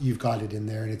 you've got it in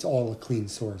there, and it's all a clean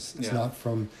source. It's not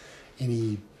from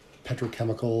any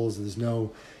petrochemicals. There's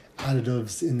no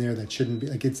additives in there that shouldn't be.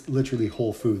 Like, it's literally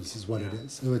whole foods is what it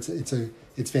is. So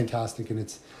it's fantastic,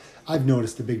 and I've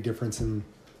noticed a big difference in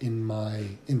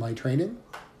my training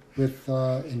with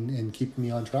and keeping me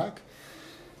on track.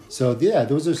 So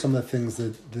those are some of the things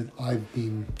that I've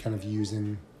been kind of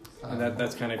using. And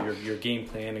that's kind of your game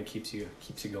plan and keeps you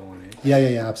going, eh?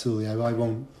 Yeah, absolutely. I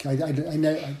won't. I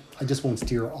just won't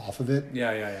steer off of it.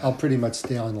 Yeah. I'll pretty much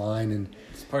stay online, and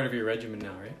It's part of your regimen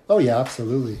now, right? oh yeah,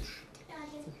 absolutely.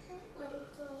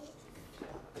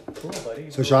 Cool, buddy.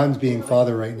 So Sean's being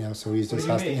father right now, so he just do you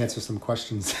has to make? answer some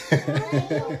questions.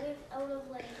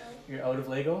 You're out of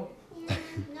Lego?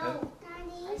 No,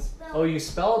 Daddy spelled. Oh, you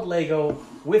spelled Lego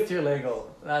with your Lego.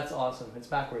 That's awesome. It's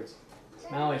backwards.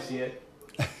 Now I see it.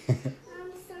 I'm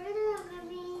sort of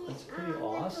having That's pretty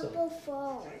awesome. the purple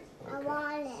phone. I Okay.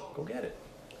 want it. Go get it.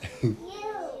 You.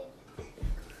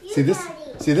 See this.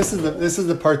 Daddy. See this is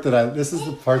the part that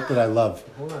I love.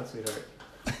 Hold on, sweetheart.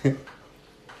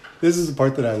 This is the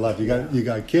part that I love. You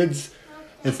got kids.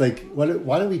 It's like why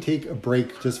don't we take a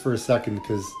break just for a second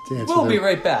because to answer We'll their be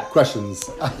right back. questions.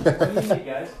 What do you need,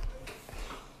 guys?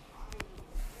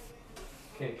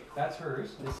 Okay, that's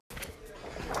hers.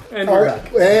 And All we're right,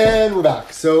 back. and we're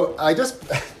back. So I just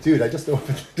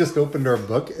opened our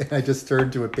book and I just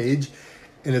turned to a page,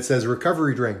 and it says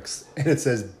recovery drinks, and it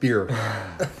says beer.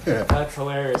 That's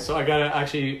hilarious. So I got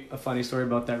actually a funny story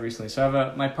about that recently. So I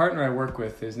have my partner I work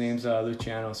with. His name's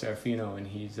Luciano Serafino, and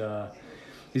he's a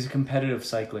competitive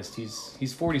cyclist.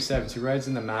 He's 47, so he rides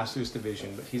in the Masters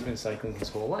division, but he's been cycling his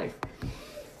whole life.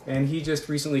 And he just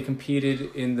recently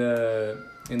competed in the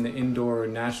indoor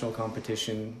national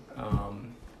competition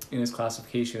in his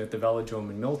classification at the Velodrome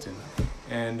in Milton,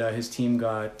 and his team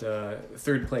got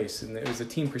third place, and it was a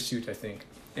team pursuit, I think.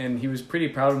 And he was pretty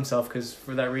proud of himself because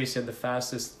for that race he had the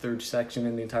fastest third section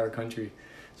in the entire country,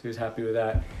 so he was happy with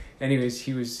that. Anyways,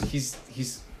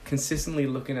 he's consistently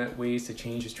looking at ways to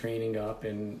change his training up,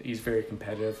 and he's very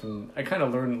competitive, and I kind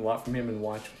of learned a lot from him and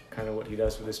watch kind of what he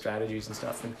does with his strategies and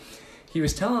stuff. And he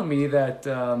was telling me that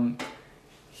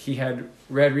he had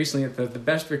read recently that the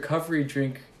best recovery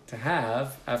drink to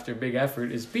have after a big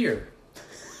effort is beer.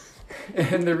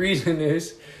 And the reason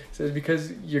is, says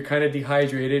because you're kind of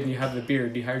dehydrated and you have the beer,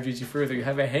 it dehydrates you further. You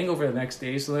have a hangover the next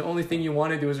day, so the only thing you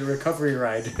want to do is a recovery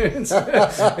ride instead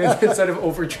of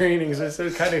overtraining. So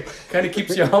it kind of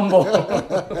keeps you humble.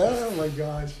 Oh my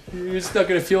gosh. You're just not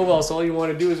going to feel well, so all you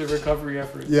want to do is a recovery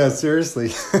effort. Yeah, seriously.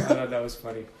 I thought that was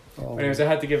funny. Oh. Anyways, I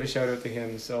had to give a shout out to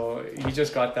him. So he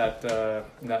just got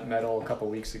that medal a couple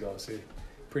weeks ago. So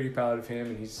pretty proud of him,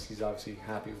 and he's obviously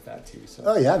happy with that too. So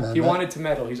Oh yeah, man. he wanted to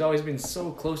medal. He's always been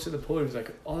so close to the podium. He's like,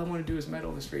 all I want to do is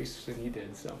medal this race, and he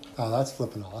did. So Oh, that's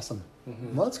flipping awesome.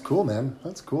 Mhm. Well, that's cool, man.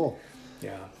 That's cool.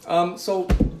 yeah. So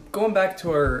going back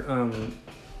to our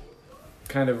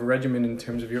kind of regimen in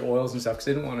terms of your oils and stuff, because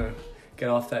I didn't want to get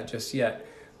off that just yet,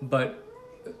 but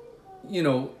you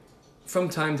know, from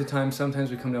time to time,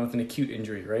 sometimes we come down with an acute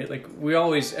injury, right? Like we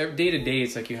always, day to day,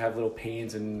 it's like you have little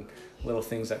pains and little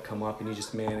things that come up and you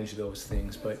just manage those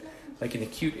things. But like an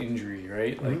acute injury,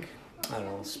 right? Mm-hmm. Like, I don't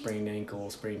know, sprained ankle,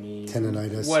 sprained knee.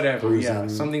 Tendonitis, whatever, bruising,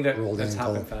 something rolled that's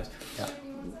ankle. happened fast. Yeah.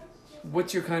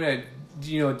 What's your kind of,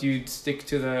 do you stick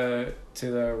to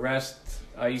the rest,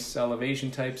 ice,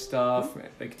 elevation type stuff?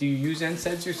 Like, do you use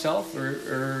NSAIDs yourself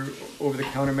or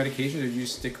over-the-counter medications, or do you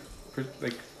stick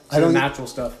like I don't- natural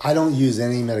stuff? I don't use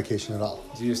any medication at all.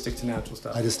 Do you stick to natural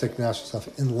stuff? I just stick to natural stuff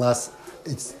unless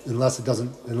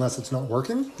it's not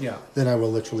working. Yeah. Then I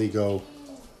will literally go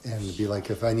and be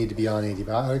like, if I need to be on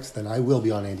antibiotics, then I will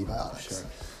be on antibiotics.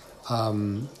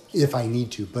 Sure. If I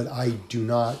need to, but I do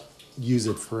not use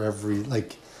it for every,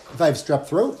 like, if I have strep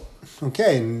throat,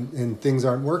 okay, and things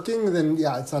aren't working, then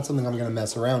yeah, it's not something I'm going to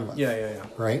mess around with. Yeah.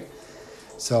 Right?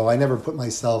 So I never put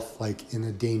myself like in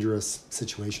a dangerous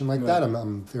situation like that.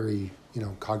 I'm very,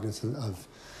 cognizant of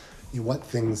what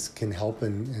things can help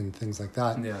and things like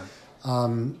that. Yeah.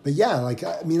 But yeah, like,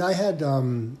 I mean, I had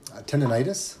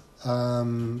tendonitis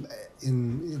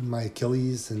in my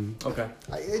Achilles, and Okay.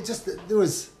 it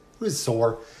was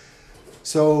sore.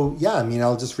 So yeah, I mean,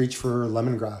 I'll just reach for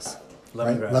lemongrass.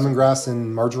 Right? Lemongrass. Lemongrass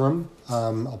and marjoram.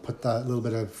 I'll put that little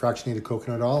bit of fractionated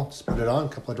coconut oil, just put it on, a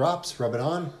couple of drops, rub it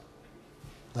on,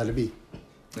 let it be.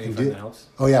 You And find that helps?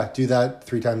 Oh yeah, do that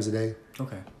 3 times a day.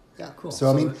 Okay. Yeah, Cool. So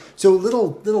I mean, so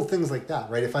little things like that,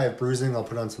 right? If I have bruising, I'll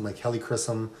put on some like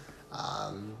helichrysum,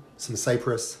 some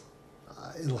cypress.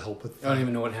 It'll help with. I don't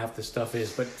even know what half this stuff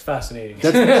is, but it's fascinating.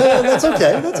 That's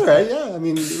okay. That's all right. Yeah, I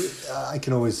mean, I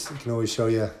can always show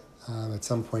you at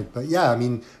some point. But yeah, I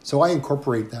mean, so I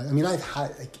incorporate that. I mean, I've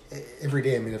had like every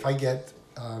day. I mean, if I get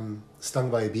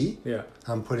stung by a bee, Yeah.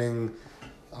 I'm putting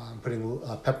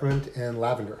peppermint and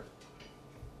lavender.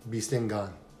 Bee sting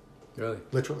gone. Really?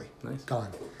 Literally. Nice.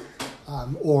 Gone.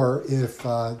 Or if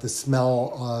the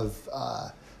smell of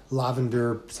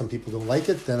lavender, some people don't like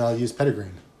it, then I'll use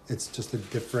petitgreen. It's just a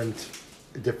different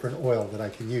oil that I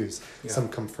can use. Yeah. Some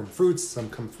come from fruits, some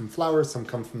come from flowers, some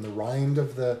come from the rind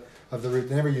of the root.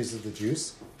 They never use the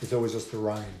juice. It's always just the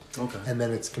rind. Okay. And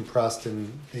then it's compressed,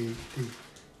 and they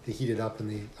heat it up,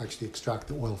 and they actually extract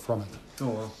the oil from it. Oh,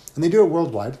 wow. And they do it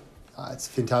worldwide. It's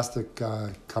a fantastic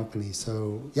company.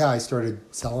 So yeah, I started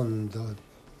selling the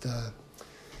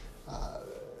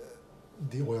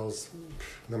oils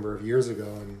a number of years ago,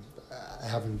 and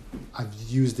I've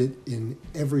used it in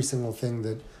every single thing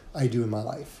that I do in my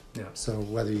life. Yeah. So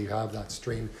whether you have that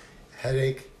strain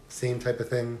headache, same type of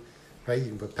thing, right? You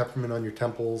can put peppermint on your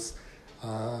temples.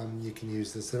 You can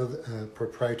use this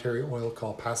proprietary oil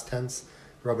called Past Tense,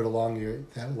 rub it along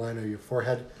that line of your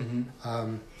forehead.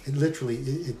 Mm-hmm. It literally,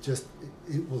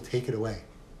 it will take it away,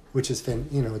 which is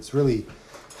it's really,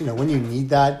 when you need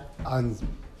that on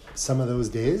some of those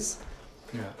days,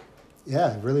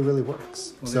 yeah, it really, really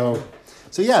works. Well,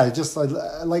 So yeah,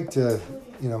 I like to,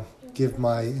 give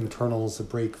my internals a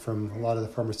break from a lot of the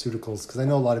pharmaceuticals, because I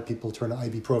know a lot of people turn to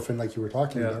ibuprofen like you were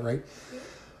talking about, right?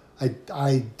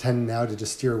 I tend now to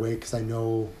just steer away because I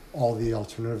know all the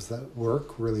alternatives that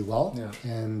work really well. Yeah.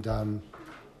 And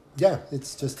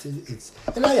it's just,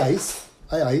 and I ice,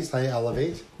 I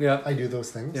elevate. Yeah. I do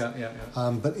those things. Yeah.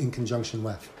 But in conjunction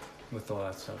With all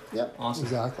that stuff. Yep. Awesome.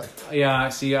 Exactly. Yeah.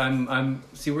 See,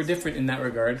 we're different in that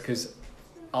regard because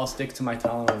I'll stick to my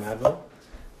Tylenol and Advil.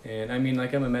 And I mean,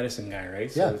 like, I'm a medicine guy,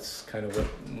 right? So it's kind of what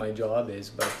my job is,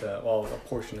 but, a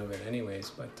portion of it anyways,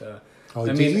 but,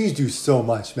 you do so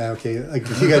much, man. Okay. Like,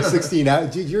 you got 16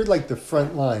 hours, dude, you're like the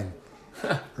front line,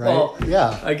 right? Well,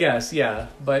 yeah. I guess, yeah.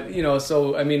 But,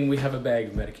 so, I mean, we have a bag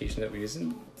of medication that we use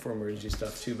for emergency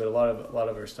stuff too, but a lot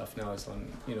of our stuff now is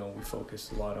on, we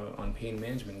focus a lot on pain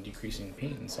management and decreasing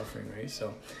pain and suffering, right?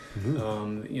 So,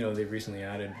 they've recently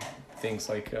added things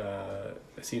like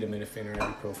acetaminophen or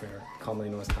ibuprofen, or commonly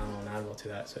known as Tylenol and Advil, to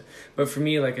that. So, but for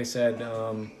me, like I said,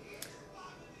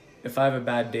 if I have a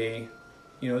bad day,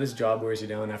 this job wears you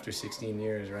down after 16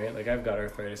 years, right? Like, I've got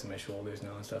arthritis in my shoulders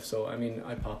now and stuff. So, I mean,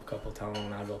 I pop a couple Tylenol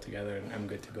and Advil together and I'm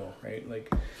good to go, right?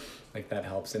 Like that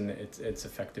helps, and it's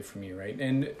effective for me, right?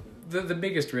 And the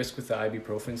biggest risk with the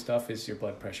ibuprofen stuff is your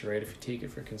blood pressure, right? If you take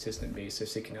it for a consistent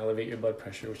basis, it can elevate your blood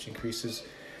pressure, which increases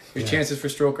your chances for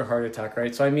stroke or heart attack,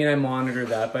 right? So, I mean, I monitor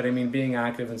that, but I mean, being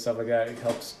active and stuff like that, it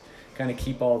helps kind of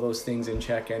keep all those things in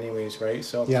check anyways, right?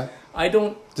 So I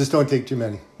don't... Just don't take too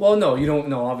many. Well, no, you don't.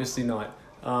 No, obviously not.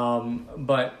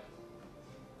 But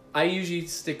I usually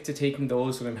stick to taking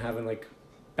those when I'm having, like,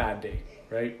 bad day,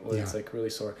 right? When it's, like, really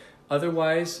sore.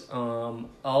 Otherwise,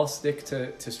 I'll stick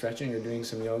to stretching or doing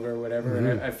some yoga or whatever. Mm-hmm.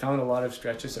 And I've found a lot of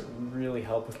stretches that really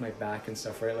help with my back and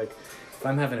stuff, right? Like, if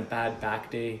I'm having a bad back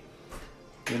day,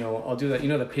 I'll do that,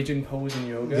 the pigeon pose in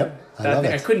yoga. Yep,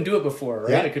 I couldn't do it before,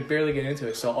 right? Yeah. I could barely get into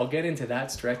it. So I'll get into that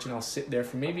stretch and I'll sit there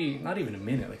for maybe not even a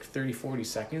minute, like 30, 40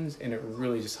 seconds. And it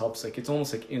really just helps. Like, it's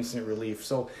almost like instant relief.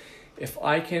 So if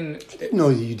I can... I didn't know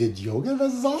you did yoga.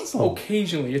 That's awesome.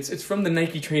 Occasionally. It's from the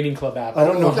Nike Training Club app. I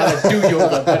don't know how to do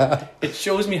yoga, but it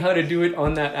shows me how to do it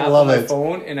on that app on my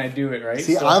phone, and I do it, right?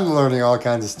 See, so, I'm learning all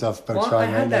kinds of stuff about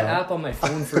trying right now. I had that app on my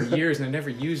phone for years, and I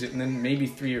never used it. And then maybe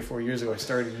 3 or 4 years ago, I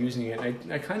started using it.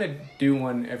 And I kind of do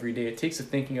one every day. It takes the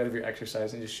thinking out of your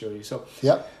exercise and just show you. So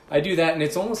I do that, and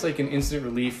it's almost like an instant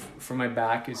relief for my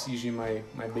back. It's usually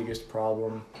my biggest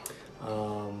problem.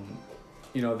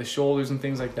 The shoulders and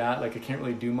things like that, like, I can't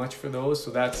really do much for those.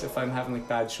 So that's, if I'm having, like,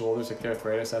 bad shoulders, like the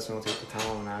arthritis, that's when I'll take the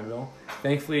Tylenol and Advil.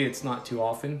 Thankfully, it's not too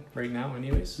often right now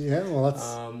anyways. Yeah, well, that's...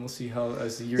 we'll see how,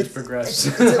 as the years progress,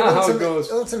 how it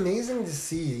goes. It's amazing to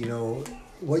see,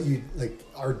 what you, like,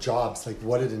 our jobs, like,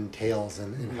 what it entails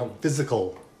and how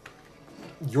physical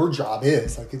your job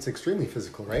is. Like, it's extremely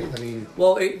physical, right? I mean...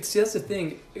 Well, that's the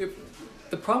thing.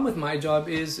 The problem with my job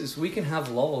is we can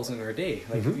have lulls in our day.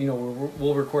 Like,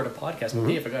 we'll record a podcast, but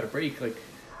hey, if I got a break, like,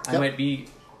 I might be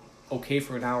okay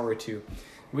for an hour or two.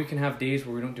 We can have days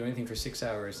where we don't do anything for 6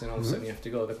 hours, then all of a sudden you have to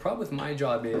go. The problem with my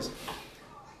job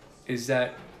is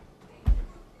that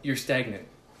you're stagnant.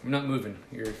 You're not moving.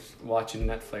 You're watching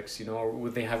Netflix, or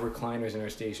they have recliners in our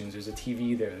stations. There's a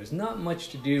TV there. There's not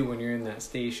much to do when you're in that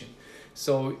station.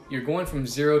 So you're going from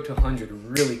 0 to 100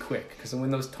 really quick, because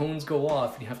when those tones go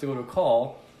off and you have to go to a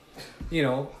call,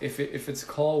 if it's a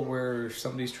call where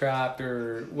somebody's trapped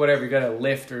or whatever, you got to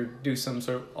lift or do some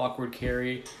sort of awkward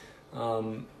carry, you're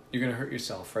going to hurt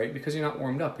yourself, right? Because you're not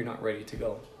warmed up, you're not ready to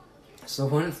go. So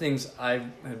one of the things I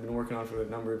had been working on for a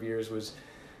number of years was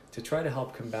to try to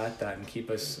help combat that and keep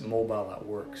us mobile at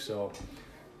work. So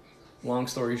long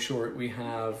story short, we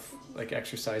have, like,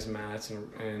 exercise mats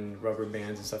and rubber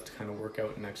bands and stuff to kind of work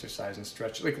out and exercise and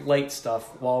stretch, like, light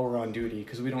stuff while we're on duty,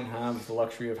 because we don't have the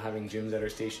luxury of having gyms at our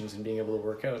stations and being able to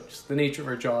work out. Just the nature of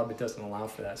our job, it doesn't allow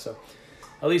for that. So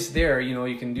at least there,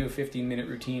 you can do a 15-minute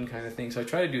routine kind of thing. So I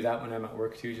try to do that when I'm at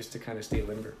work too, just to kind of stay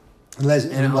limber.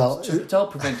 To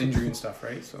help prevent injury and stuff,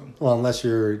 right? So unless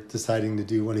you're deciding to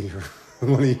do one of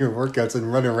your workouts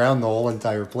and run around the whole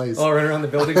entire place. Oh, run around the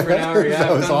building for an hour? Yeah,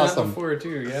 that was I've done awesome. that before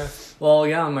too, yeah. Well,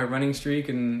 yeah, on my running streak,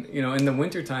 and, in the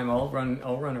wintertime, I'll run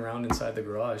around inside the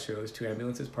garage. There's 2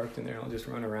 ambulances parked in there. I'll just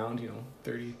run around,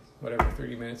 30, whatever,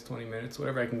 30 minutes, 20 minutes,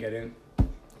 whatever I can get in,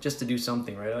 just to do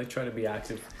something, right? I like try to be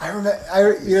active. I remember.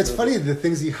 It's funny the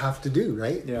things you have to do,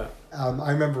 right? Yeah.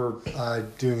 I remember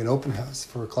doing an open house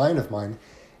for a client of mine,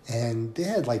 and they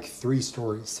had like 3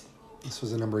 stories. This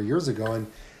was a number of years ago,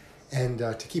 and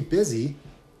to keep busy,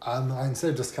 instead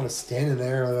of just kind of standing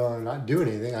there and not doing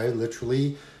anything, I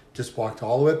literally just walked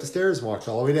all the way up the stairs, walked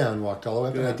all the way down, walked all the way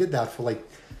up, and I did that for like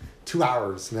 2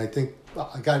 hours. And I think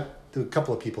I got a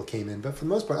couple of people came in, but for the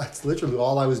most part, that's literally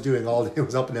all I was doing all day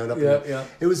was up and down, up and down. Yeah.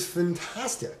 It was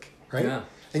fantastic, right? Yeah.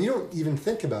 And you don't even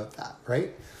think about that,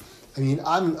 right? I mean,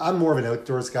 I'm more of an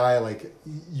outdoors guy. Like,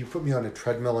 you put me on a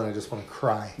treadmill and I just want to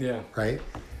cry. Yeah. Right?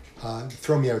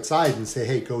 Throw me outside and say,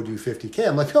 hey, go do 50K.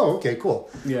 I'm like, oh, okay, cool.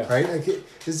 Yeah. Right? Like,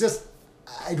 it's just,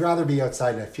 I'd rather be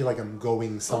outside and I feel like I'm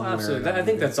going somewhere. Oh, absolutely. I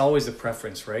think that's always a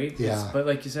preference, right? Yeah. But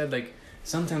like you said, like,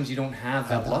 sometimes you don't have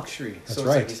that luxury. That's so it's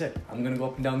right. like you said, I'm going to go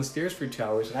up and down the stairs for 2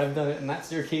 hours. And I've done it in that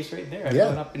staircase right there. I've Yeah.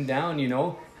 gone up and down,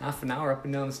 half an hour up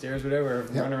and down the stairs, whatever.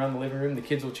 Yeah. Run around the living room. The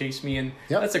kids will chase me. And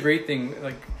Yeah. that's a great thing.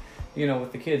 Like,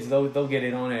 with the kids, they'll get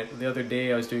in on it. The other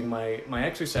day I was doing my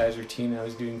exercise routine. I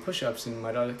was doing push-ups. And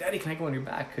my daughter was like, Daddy, can I go on your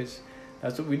back? Because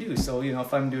that's what we do. So,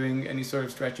 if I'm doing any sort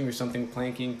of stretching or something,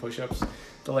 planking, push-ups,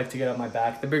 they'll like to get on my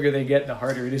back. The bigger they get, the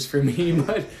harder it is for me.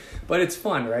 But it's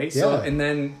fun, right? Yeah. So, and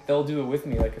then they'll do it with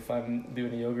me. Like if I'm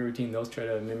doing a yoga routine, they'll try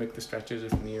to mimic the stretches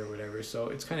with me or whatever. So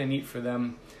it's kind of neat for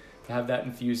them to have that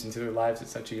infused into their lives at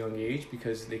such a young age,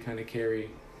 because they kind of carry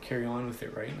on with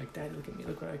it, right? Like, Dad, look at me,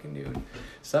 look what I can do. And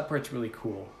so that part's really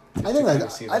cool. I think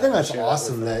that's share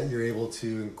awesome with them. that you're able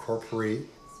to incorporate,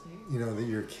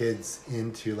 your kids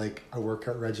into like a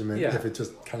workout regimen if it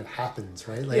just kind of happens,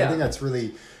 right? Like I think that's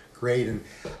really great. And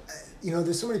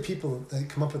there's so many people that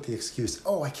come up with the excuse,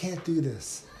 oh, I can't do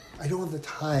this. I don't have the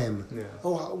time. Yeah.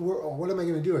 Oh, what am I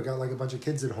going to do? I got like a bunch of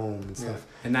kids at home and stuff.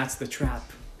 And that's the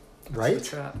trap. Right? The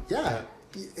trap. Yeah.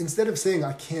 Instead of saying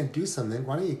I can't do something,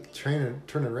 why don't you turn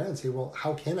it around and say, well,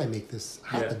 how can I make this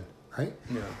happen? Right?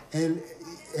 Yeah. And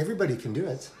everybody can do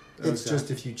it. It's Exactly.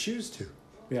 just if you choose to.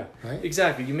 Yeah, Right?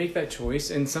 Exactly. You make that choice,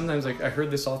 and sometimes, like, I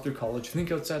heard this all through college.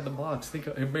 Think outside the box.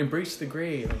 Embrace the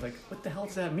gray. And I'm like, what the hell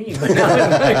does that mean?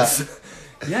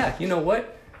 Yeah, you know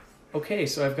what? Okay,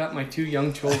 so I've got my 2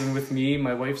 young children with me.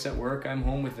 My wife's at work. I'm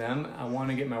home with them. I want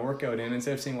to get my workout in.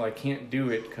 Instead of saying, well, I can't do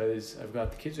it because I've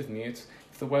got the kids with me. It's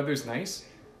if the weather's nice,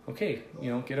 okay,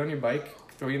 get on your bike,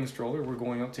 throw you in the stroller. We're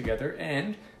going out together,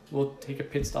 and we'll take a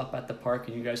pit stop at the park,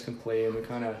 and you guys can play, and we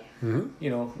kind of,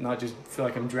 not just feel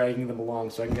like I'm dragging them along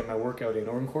so I can get my workout in,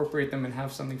 or incorporate them and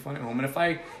have something fun at home. And if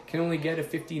I can only get a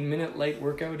 15-minute light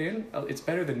workout in, it's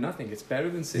better than nothing. It's better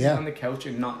than sitting on the couch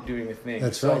and not doing a thing.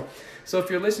 That's right. So if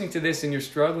you're listening to this and you're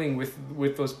struggling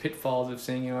with those pitfalls of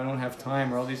saying, I don't have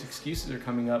time, or all these excuses are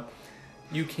coming up,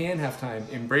 you can have time.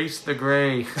 Embrace the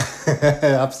gray.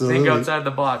 Absolutely. Think outside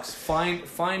the box.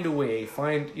 Find a way.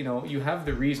 You have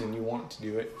the reason you want to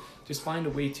do it. Just find a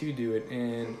way to do it.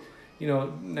 And,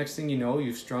 next thing you know,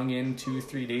 you've strung in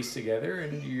 2-3 days together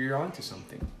and you're onto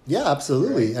something. Yeah,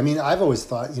 absolutely. Right? I mean, I've always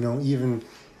thought, even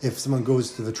if someone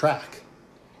goes to the track,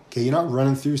 okay, you're not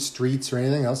running through streets or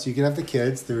anything else. You can have the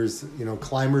kids. There's,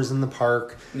 climbers in the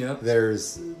park. Yeah.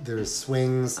 There's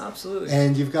swings. Absolutely.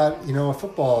 And you've got, a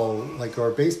football, or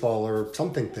a baseball or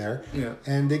something there. Yeah.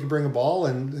 And they could bring a ball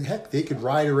and heck, they could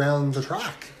ride around the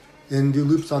track and do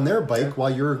loops on their bike while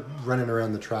you're running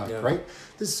around the track, right?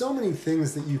 There's so many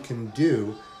things that you can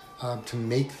do to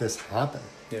make this happen.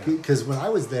 Yeah. Because when I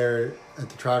was there at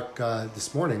the track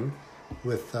this morning,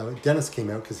 with Dennis came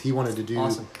out because he wanted to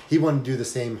do the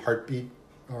same heart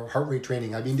rate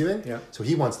training I've been doing. Yeah. So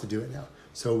he wants to do it now.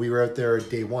 So we were out there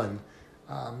day 1,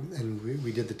 and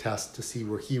we did the test to see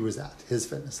where he was at, his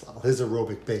fitness level, his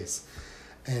aerobic base,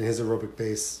 and his aerobic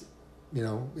base,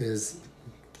 is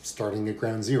starting at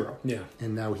ground zero. Yeah.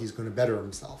 And now he's going to better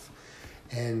himself.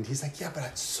 And he's like, yeah, but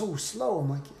it's so slow. I'm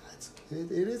like, yeah,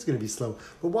 it is going to be slow.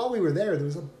 But while we were there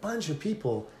was a bunch of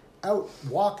people out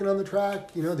walking on the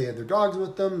track. They had their dogs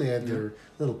with them. They had their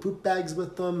little poop bags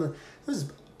with them. There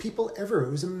was people everywhere.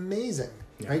 It was amazing,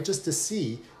 right? Just to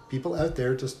see people out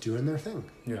there just doing their thing.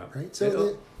 Yeah. Right?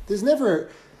 So there's never,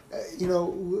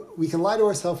 we can lie to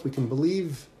ourselves. We can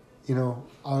believe,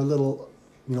 our little,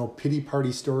 pity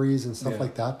party stories and stuff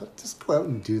like that. But just go out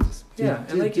and do this.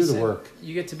 And like do you the said, work.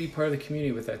 you get to be part of the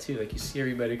community with that too. Like you see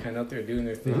everybody kind of out there doing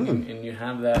their thing, and you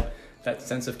have that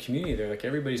sense of community there. Like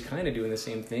everybody's kind of doing the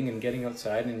same thing and getting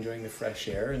outside and enjoying the fresh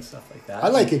air and stuff like that. I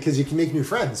like it because you can make new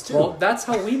friends too. Well, that's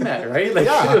how we met, right? Like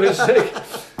Yeah. it was like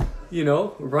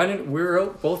we're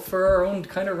out both for our own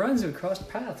kind of runs. We crossed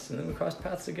paths, and then we crossed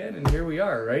paths again, and here we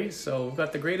are, right? So we've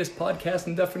got the greatest podcast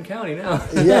in Dufferin County now.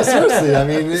 Yeah, seriously. I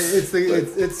mean,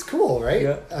 it's cool, right?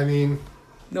 Yeah. I mean,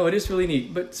 no, it is really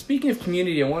neat. But speaking of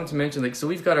community, I wanted to mention, so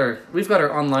we've got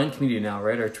our online community now,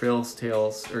 right? Our Trail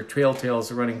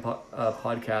Tales running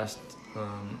podcast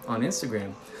on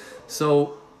Instagram.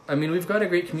 So I mean, we've got a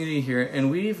great community here,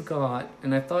 and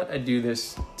I thought I'd do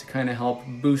this to kind of help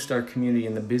boost our community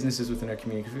and the businesses within our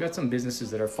community, because we've got some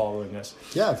businesses that are following us.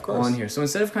 Yeah, of course. On here. So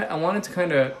instead of,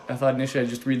 I thought initially I'd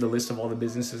just read the list of all the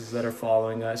businesses that are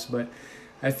following us, but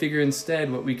I figure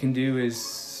instead what we can do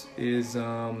is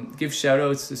give shout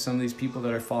outs to some of these people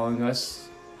that are following us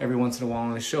every once in a while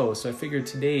on the show. So I figured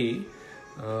today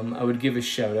I would give a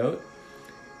shout out.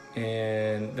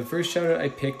 And the first shout out I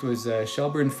picked was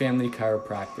Shelburne Family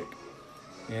Chiropractic.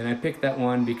 And I picked that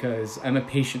one because I'm a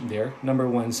patient there, number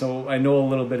one. So I know a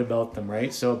little bit about them,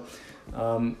 right? So,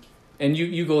 and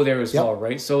you go there as well,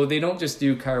 right? So they don't just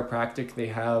do chiropractic. They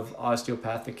have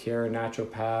osteopathic care,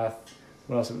 naturopath.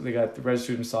 What else? They got the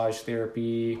registered massage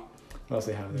therapy. What else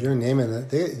they have there? You're naming it.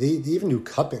 They even do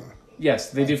cupping. Yes,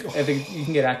 they do. I think you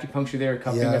can get acupuncture there,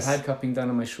 cupping. Yes. I've had cupping done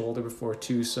on my shoulder before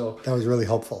too. So that was really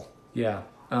helpful. Yeah.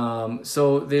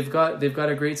 So they've got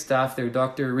a great staff there.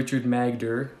 Dr. Richard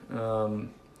Magder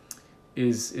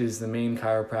is the main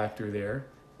chiropractor there,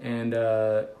 and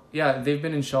they've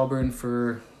been in Shelburne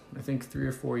for I think 3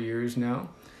 or 4 years now.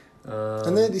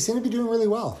 And they seem to be doing really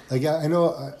well. Like I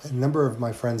know a number of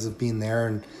my friends have been there,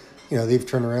 and they've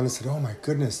turned around and said, "Oh my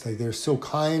goodness, like they're so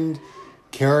kind,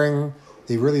 caring.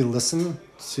 They really listen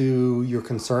to your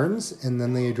concerns, and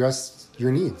then they address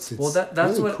your needs." Well, that's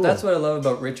really what cool. That's what I love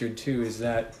about Richard too, is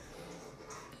that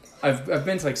I've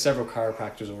been to like several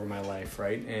chiropractors over my life,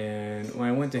 right? And when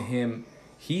I went to him,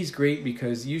 he's great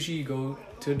because usually you go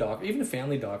to a doctor, even a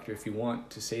family doctor, if you want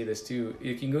to say this too.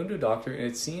 You can go to a doctor, and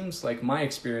it seems like my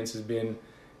experience has been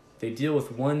they deal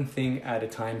with one thing at a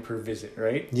time per visit,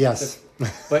 right? Yes.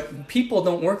 But people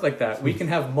don't work like that. We can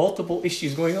have multiple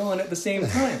issues going on at the same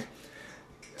time.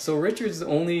 So Richard's the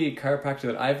only chiropractor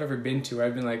that I've ever been to where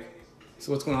I've been like,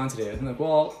 "So what's going on today?" I'm like,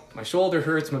 "Well, my shoulder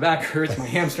hurts, my back hurts, my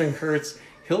hamstring hurts."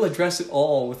 He'll address it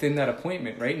all within that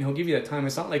appointment, right? And he'll give you that time.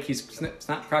 It's not like he's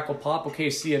snap, crackle, pop.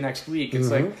 Okay, see you next week. It's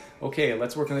like, okay,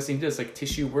 let's work on this thing. He does like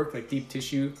tissue work, like deep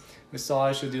tissue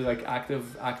massage. He'll do like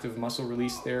active muscle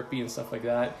release therapy and stuff like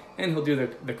that. And he'll do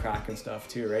the crack and stuff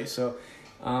too, right? So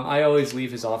I always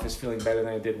leave his office feeling better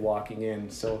than I did walking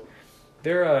in. So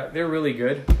they're really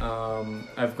good.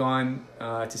 I've gone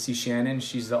to see Shannon.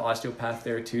 She's the osteopath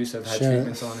there too, so I've had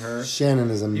treatments on her.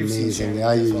 Shannon is amazing. Shannon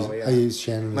I I use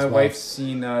Shannon. My as well. wife's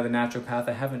seen the naturopath.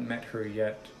 I haven't met her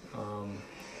yet,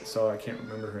 so I can't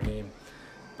remember her name.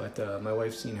 But my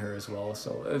wife's seen her as well.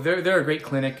 So they're a great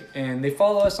clinic, and they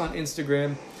follow us on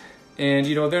Instagram. And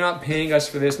they're not paying us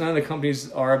for this. None of the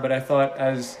companies are. But I thought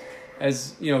as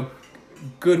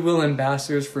goodwill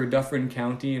ambassadors for Dufferin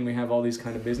County, and we have all these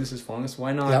kind of businesses following us,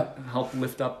 why not help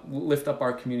lift up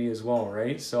our community as well,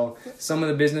 right? So some of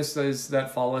the businesses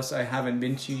that follow us I haven't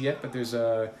been to yet, but there's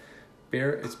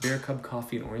it's Bear Cub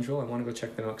Coffee in Orangeville. I want to go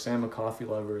check them out because I'm a coffee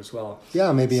lover as well.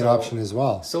 Yeah, maybe an option as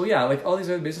well. So yeah, like all these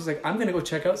other businesses, like I'm going to go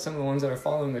check out some of the ones that are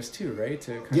following us too, right?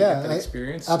 To kind of get that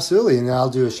experience. Absolutely. And I'll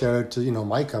do a shout out to,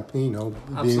 my company,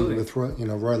 being with,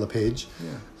 Roy LePage.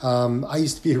 Yeah. I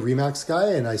used to be a Remax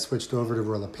guy, and I switched over to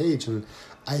Roy LePage, and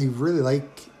I really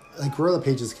like Roy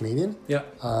LePage is Canadian. Yeah.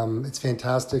 It's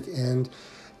fantastic. And,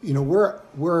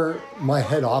 where my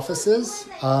head office is,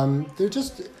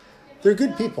 they're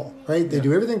good people, right? They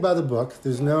do everything by the book.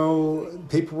 There's no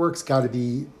paperwork's got to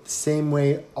be the same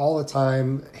way all the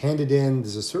time, handed in.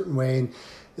 There's a certain way, and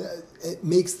it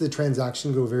makes the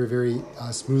transaction go very, very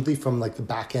smoothly from like the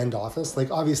back end office. Like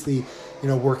obviously,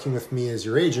 working with me as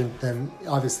your agent, then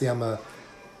obviously I'm a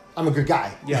good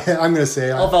guy. Yeah, I'm going to say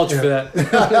I'll vouch for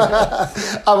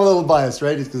that. I'm a little biased,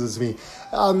 right? It's because it's me.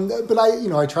 But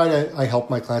I help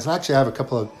my clients. And actually, I have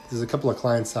there's a couple of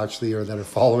clients actually that are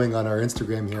following on our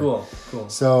Instagram here. Cool.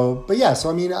 So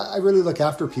I mean, I really look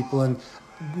after people, and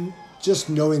just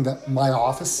knowing that my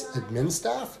office admin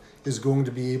staff is going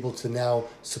to be able to now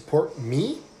support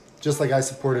me, just like I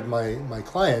supported my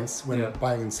clients when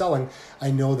buying and selling.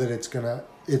 I know that it's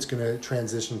gonna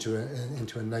transition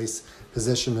into a nice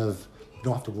position of you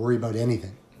don't have to worry about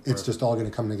anything. It's just all going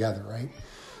to come together, right?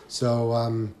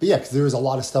 So, because there is a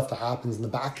lot of stuff that happens in the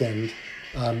back end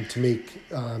to make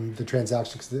the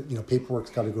transaction, because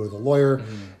paperwork's got to go to the lawyer,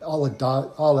 all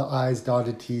the I's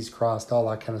dotted, T's crossed, all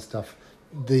that kind of stuff.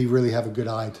 They really have a good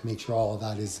eye to make sure all of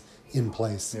that is in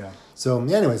place. Yeah. So,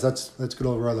 anyways, let's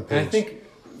go over the page. And I think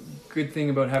good thing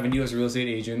about having you as a real estate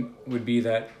agent would be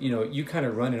that, you know, you kind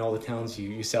of run in all the towns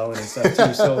you sell in and stuff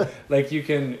too. So like you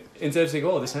can, instead of saying,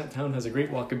 oh, this town has a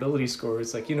great walkability score,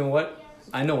 it's like, you know what?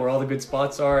 I know where all the good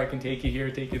spots are. I can take you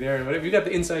here, take you there, whatever. You got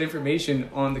the inside information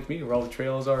on the community where all the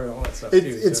trails are and all that stuff too.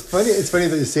 It's funny. It's funny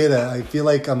that you say that. I feel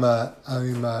like I'm a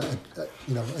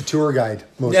tour guide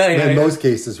in most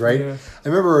cases, right? Yeah. I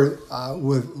remember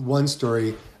with one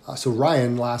story. So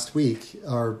Ryan last week,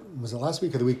 or was it last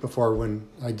week or the week before when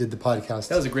I did the podcast?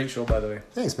 That was a great show, by the way.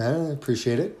 Thanks, man. I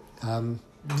appreciate it.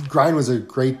 Ryan was a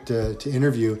great to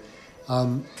interview.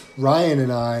 Ryan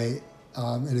and I.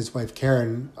 And his wife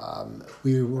Karen,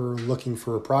 we were looking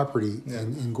for a property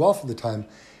in Guelph at the time,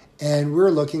 and we were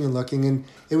looking, and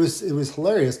it was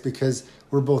hilarious because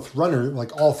we're both runners,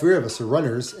 like all three of us are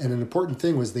runners, and an important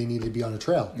thing was they needed to be on a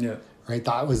trail. Yeah. Right,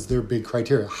 that was their big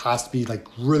criteria. It has to be like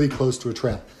really close to a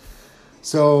trail.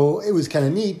 So it was kind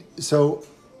of neat. So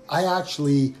I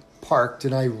actually parked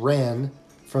and I ran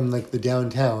from like the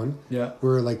downtown,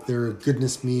 where like their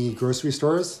Goodness Me grocery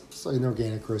stores. It's like an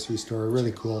organic grocery store,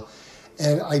 really cool.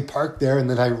 And I parked there, and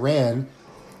then I ran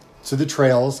to the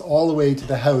trails all the way to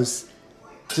the house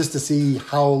just to see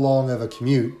how long of a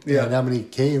commute and how many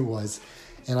K it was.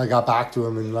 And I got back to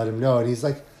him and let him know. And he's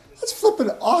like, that's flipping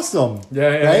awesome.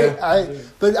 Right? Yeah.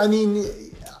 But I mean,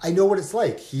 I know what it's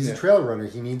like. He's a trail runner.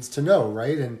 He needs to know,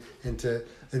 right? And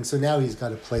so now he's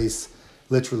got a place,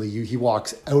 literally, he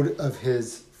walks out of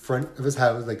his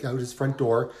house, like out his front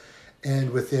door, and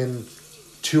within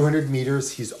 200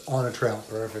 meters, he's on a trail.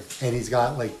 Perfect. And he's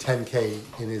got like 10K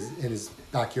in his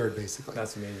backyard, basically.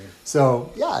 That's amazing.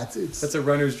 So, yeah, it's... That's a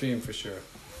runner's dream for sure.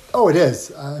 Oh, it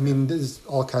is. I mean, there's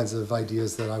all kinds of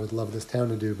ideas that I would love this town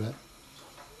to do, but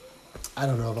I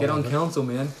don't know. Get on council,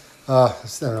 man. I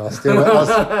don't know.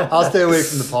 I'll stay away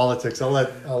from the politics. I'll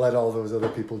let all those other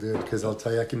people do it, because I'll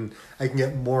tell you, I can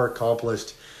get more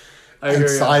accomplished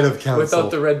outside of council without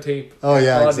the red tape. Oh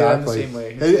yeah, exactly. The same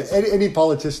way. Any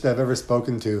politician I've ever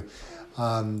spoken to,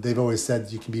 they've always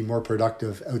said you can be more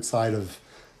productive outside of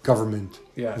government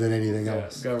than anything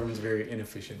else. Government's very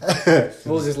inefficient.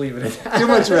 We'll just leave it at that. Too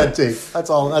much red tape. That's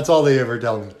all they ever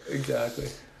tell me. Exactly.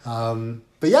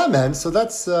 But yeah, man. So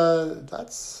that's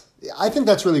I think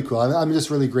that's really cool. I'm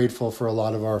just really grateful for a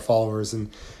lot of our followers,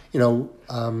 and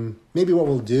maybe what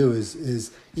we'll do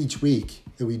is each week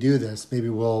that we do this, maybe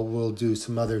we'll do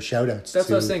some other shout outs. That's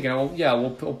what I was thinking.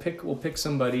 We'll pick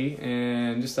somebody,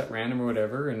 and just at random or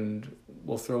whatever, and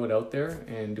we'll throw it out there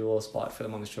and do a little spot for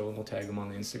them on the show, and we'll tag them on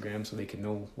the Instagram so they can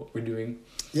know what we're doing.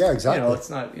 Yeah, exactly.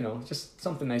 It's not, just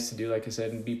something nice to do, like I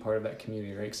said, and be part of that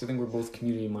community, right? Because I think we're both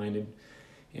community minded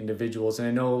individuals, and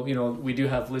I know, we do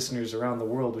have listeners around the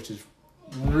world, which is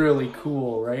really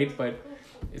cool, right? But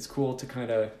it's cool to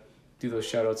kind of do those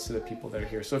shout outs to the people that are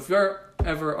here. So if you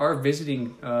ever are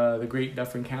visiting the great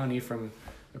Dufferin County from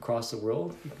across the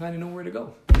world, you kind of know where to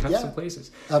go. You have some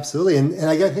places. Absolutely. And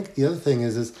I think the other thing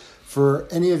is for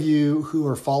any of you who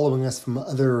are following us from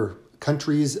other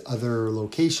countries, other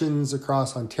locations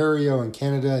across Ontario and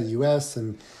Canada, US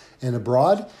and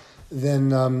abroad,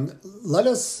 then let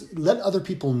other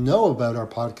people know about our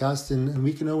podcast, and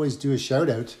we can always do a shout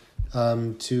out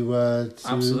to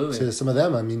some of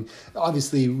them. I mean,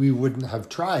 obviously we wouldn't have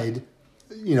tried,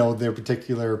 their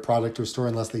particular product or store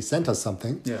unless they sent us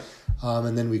something. Yeah.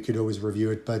 And then we could always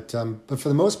review it. But for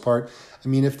the most part, I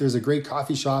mean, if there's a great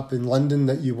coffee shop in London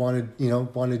that you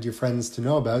wanted your friends to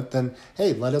know about, then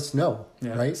hey, let us know.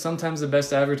 Yeah. Right. Sometimes the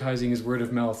best advertising is word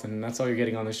of mouth, and that's all you're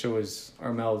getting on the show is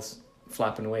our mouths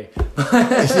flapping away.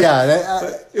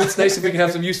 It's nice if we can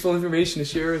have some useful information to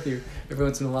share with you every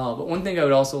once in a while. But one thing I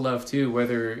would also love too,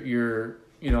 whether you're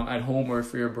at home or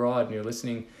if you're abroad and you're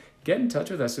listening, get in touch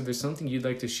with us if there's something you'd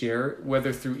like to share,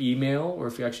 whether through email or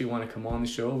if you actually want to come on the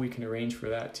show, we can arrange for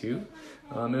that too.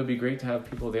 It would be great to have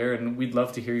people there, and we'd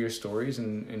love to hear your stories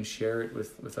and share it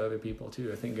with other people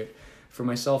too. I think for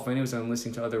myself, anyways, I'm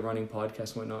listening to other running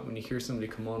podcasts and whatnot, when you hear somebody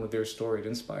come on with their story, it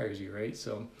inspires you, right?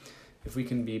 So if we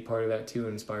can be part of that too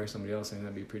and inspire somebody else, I think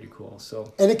that'd be pretty cool.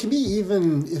 So, and it can be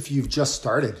even if you've just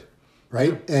started,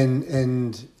 right? Yeah.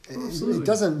 And it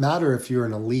doesn't matter if you're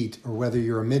an elite or whether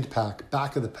you're a mid-pack,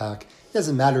 back of the pack. It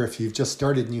doesn't matter if you've just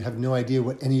started and you have no idea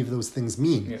what any of those things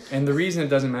mean. Yeah. And the reason it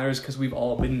doesn't matter is because we've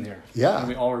all been there. Yeah. And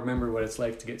we all remember what it's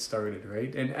like to get started,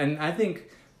 right? And I think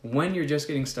when you're just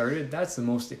getting started, that's the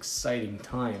most exciting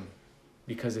time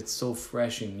because it's so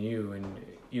fresh and new, and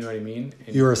you know what I mean?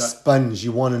 And you're a sponge.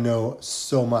 You want to know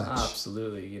so much.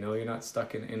 Absolutely. You're not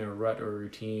stuck in a rut or a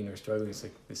routine or struggling. It's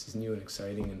like, this is new and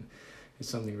exciting, and it's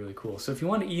something really cool. So if you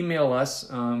want to email us,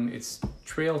 it's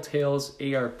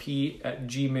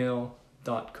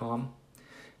trailtalesarp@gmail.com.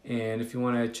 And if you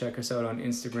want to check us out on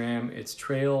Instagram, it's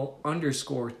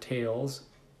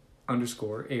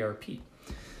trail_tales_ARP.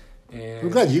 And I'm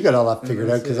glad you got all that figured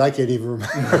out because I can't even remember.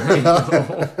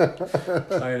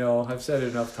 I know. I've said it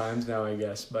enough times now, I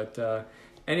guess. But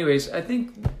anyways, I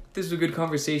think this is a good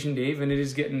conversation, Dave, and it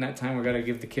is getting that time. We've got to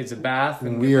give the kids a bath.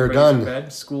 And We get are them ready done. for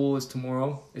bed. School is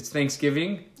tomorrow. It's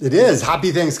Thanksgiving. It is.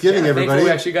 Happy Thanksgiving, Thankfully, everybody. we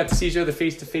actually got to see each other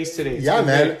face to face today. It's Yeah, been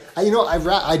man.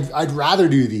 great. I'd rather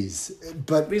do these,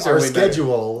 but These are our way better.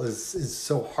 schedule is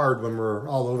so hard when we're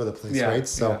all over the place, right?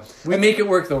 So, we make it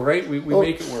work, though, right? We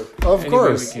make it work. of any way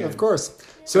course, we can. of course.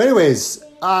 So, anyways,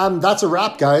 that's a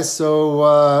wrap, guys. So,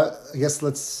 I guess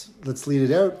let's lead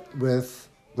it out with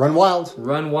Run Wild.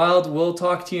 Run wild. We'll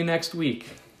talk to you next week.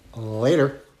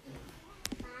 Later.